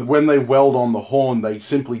 But when they weld on the horn, they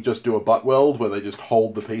simply just do a butt weld where they just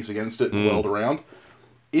hold the piece against it and weld around.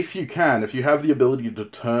 If you have the ability to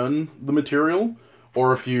turn the material,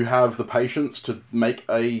 or if you have the patience to make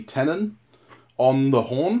a tenon on the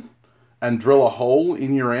horn, and drill a hole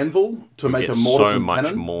in your anvil to make a mortise and tenon.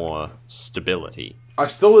 So much more stability. I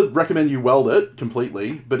still would recommend you weld it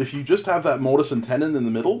completely, but if you just have that mortise and tenon in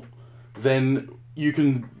the middle, then you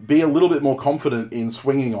can be a little bit more confident in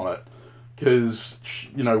swinging on it. Because,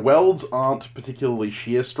 welds aren't particularly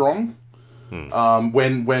shear strong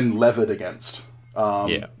when levered against.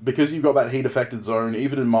 Because you've got that heat-affected zone,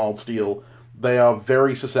 even in mild steel, they are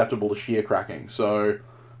very susceptible to shear cracking. So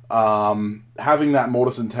having that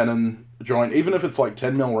mortise and tenon joint, even if it's like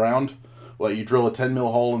 10 mil round, like you drill a 10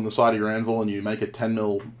 mil hole in the side of your anvil and you make a 10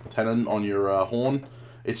 mil tenon on your horn,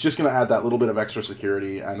 it's just going to add that little bit of extra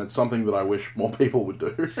security, and it's something that I wish more people would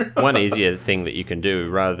do. One easier thing that you can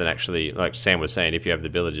do, rather than actually, like Sam was saying, if you have the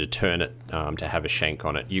ability to turn it to have a shank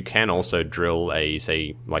on it, you can also drill like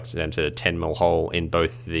Sam said, a 10 mil hole in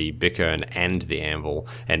both the bickern and the anvil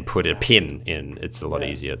and put a pin in. It's a lot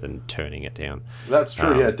easier than turning it down. That's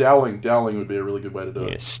true, Doweling would be a really good way to do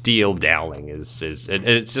it. Steel doweling it's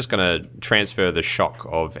just going to transfer the shock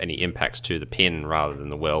of any impacts to the pin rather than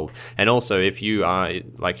the weld. And also, if you are,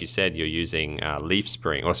 like you said, you're using leaf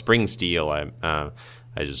spring or spring steel.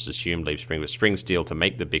 I just assumed leaf spring, but spring steel to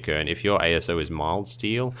make the bickern. If your ASO is mild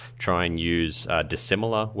steel, try and use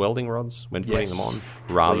dissimilar welding rods when putting them on,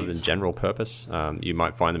 rather than general purpose. You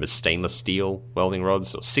might find them as stainless steel welding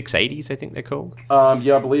rods, or 680s, I think they're called. I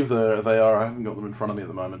believe they are. I haven't got them in front of me at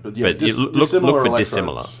the moment, but look for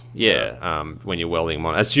dissimilar. Yeah, when you're welding them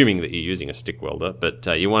on, assuming that you're using a stick welder, but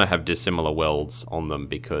you want to have dissimilar welds on them,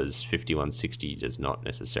 because 5160 does not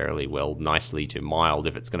necessarily weld nicely to mild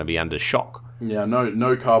if it's going to be under shock. Yeah,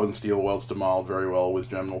 no carbon steel welds to mild very well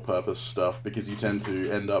with general purpose stuff, because you tend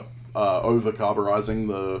to end up over carburizing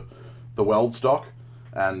the weld stock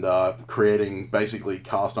and creating basically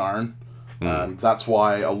cast iron. That's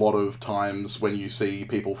why a lot of times when you see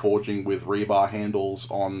people forging with rebar handles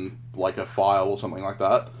on like a file or something like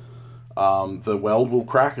that, the weld will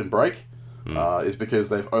crack and break, is because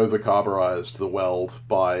they've over carburized the weld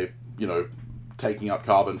by taking up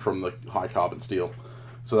carbon from the high carbon steel.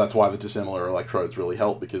 So that's why the dissimilar electrodes really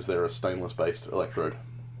help, because they're a stainless-based electrode.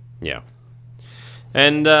 Yeah.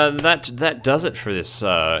 And that does it for this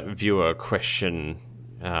viewer question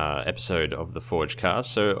episode of the Forgecast.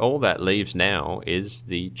 So all that leaves now is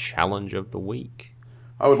the challenge of the week.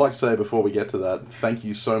 I would like to say, before we get to that, thank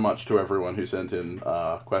you so much to everyone who sent in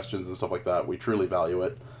questions and stuff like that. We truly value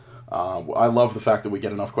it. I love the fact that we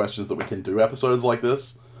get enough questions that we can do episodes like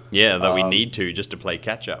this. Yeah, that we need to, just to play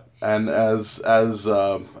catch up. And as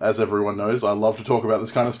everyone knows, I love to talk about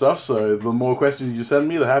this kind of stuff. So the more questions you send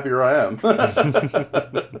me, the happier I am.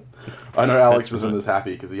 I know Alex isn't as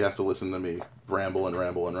happy because he has to listen to me ramble and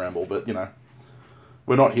ramble and ramble. But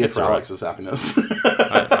we're not here for Alex's happiness.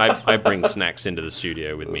 I bring snacks into the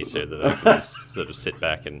studio with me so that I can just sort of sit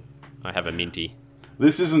back and I have a minty.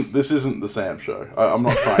 This isn't the Sam show. I'm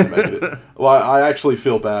not trying to make it. Well, I actually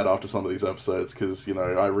feel bad after some of these episodes because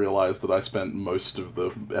I realized that I spent most of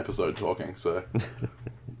the episode talking. So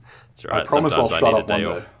that's right. I promise I'll shut up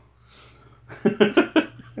one day.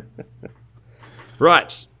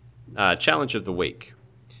 Right, challenge of the week.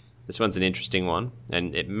 This one's an interesting one,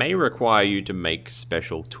 and it may require you to make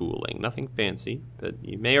special tooling. Nothing fancy, but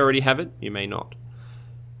you may already have it. You may not.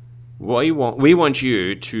 We want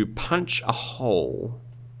you to punch a hole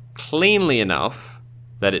cleanly enough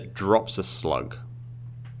that it drops a slug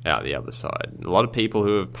out the other side. A lot of people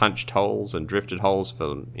who have punched holes and drifted holes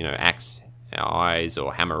for axe eyes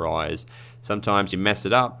or hammer eyes, sometimes you mess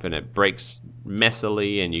it up and it breaks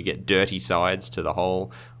messily and you get dirty sides to the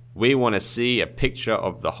hole. We want to see a picture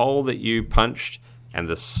of the hole that you punched and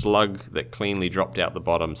the slug that cleanly dropped out the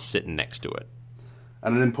bottom sitting next to it.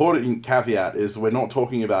 And an important caveat is we're not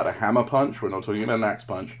talking about a hammer punch, we're not talking about an axe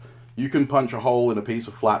punch. You can punch a hole in a piece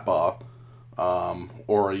of flat bar,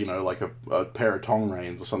 or like a pair of tong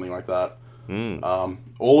reins or something like that.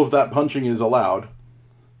 All of that punching is allowed.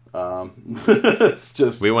 It's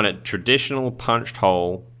just we want a traditional punched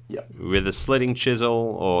hole. Yep. With a slitting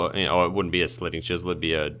chisel, or it wouldn't be a slitting chisel, it'd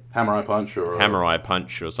be a hammer eye punch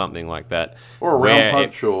or something like that, or a round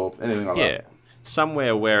punch or anything like that.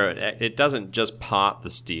 Somewhere where it doesn't just part the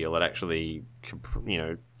steel, it actually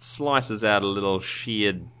slices out a little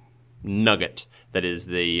sheared nugget that is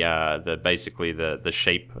the basically the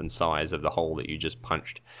shape and size of the hole that you just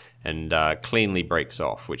punched, and cleanly breaks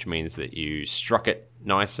off, which means that you struck it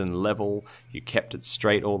nice and level, you kept it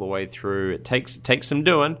straight all the way through. It takes some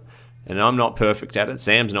doing, and I'm not perfect at it,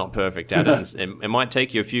 Sam's not perfect at it, and it might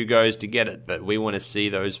take you a few goes to get it, but we want to see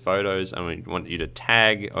those photos, and we want you to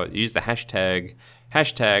tag or use the hashtag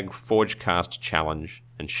ForgeCastChallenge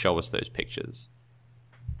and show us those pictures.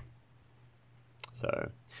 So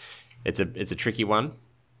it's a tricky one.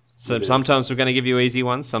 So sometimes we're going to give you easy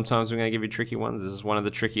ones. Sometimes we're going to give you tricky ones. This is one of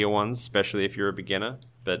the trickier ones, especially if you're a beginner.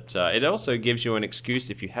 But it also gives you an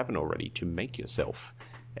excuse, if you haven't already, to make yourself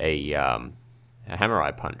a hammer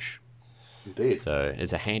eye punch. Indeed. So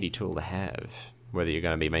it's a handy tool to have, whether you're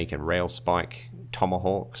going to be making rail spike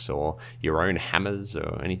tomahawks or your own hammers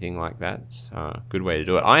or anything like that. It's a good way to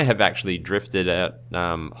do it. I have actually drifted at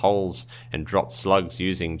holes and dropped slugs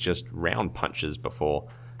using just round punches before.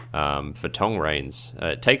 For tong reins,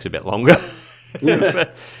 it takes a bit longer.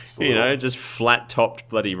 But, just flat-topped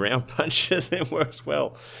bloody round punches, it works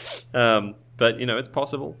well. But, it's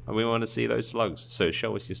possible, and we want to see those slugs, so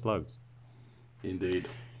show us your slugs. Indeed.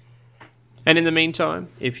 And in the meantime,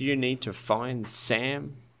 if you need to find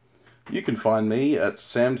Sam... You can find me at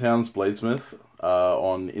Samtown's Bladesmith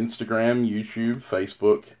on Instagram, YouTube,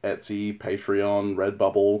 Facebook, Etsy, Patreon,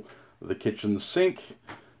 Redbubble, The Kitchen Sink.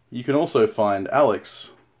 You can also find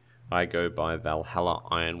Alex... I go by Valhalla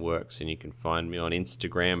Ironworks, and you can find me on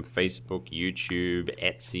Instagram, Facebook, YouTube,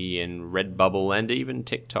 Etsy, and Redbubble, and even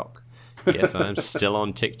TikTok. Yes, I'm still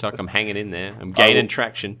on TikTok. I'm hanging in there. I'm gaining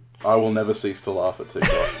traction. I will never cease to laugh at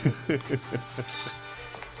TikTok.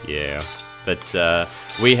 Yeah, but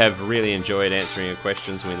we have really enjoyed answering your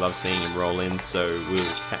questions, and we love seeing them roll in, so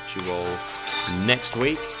we'll catch you all next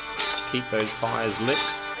week. Keep those fires lit,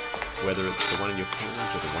 whether it's the one in your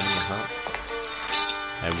forge or the one in your heart.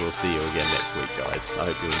 And we'll see you again next week, guys. I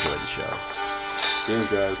hope you enjoyed the show. Cheers,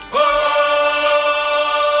 guys.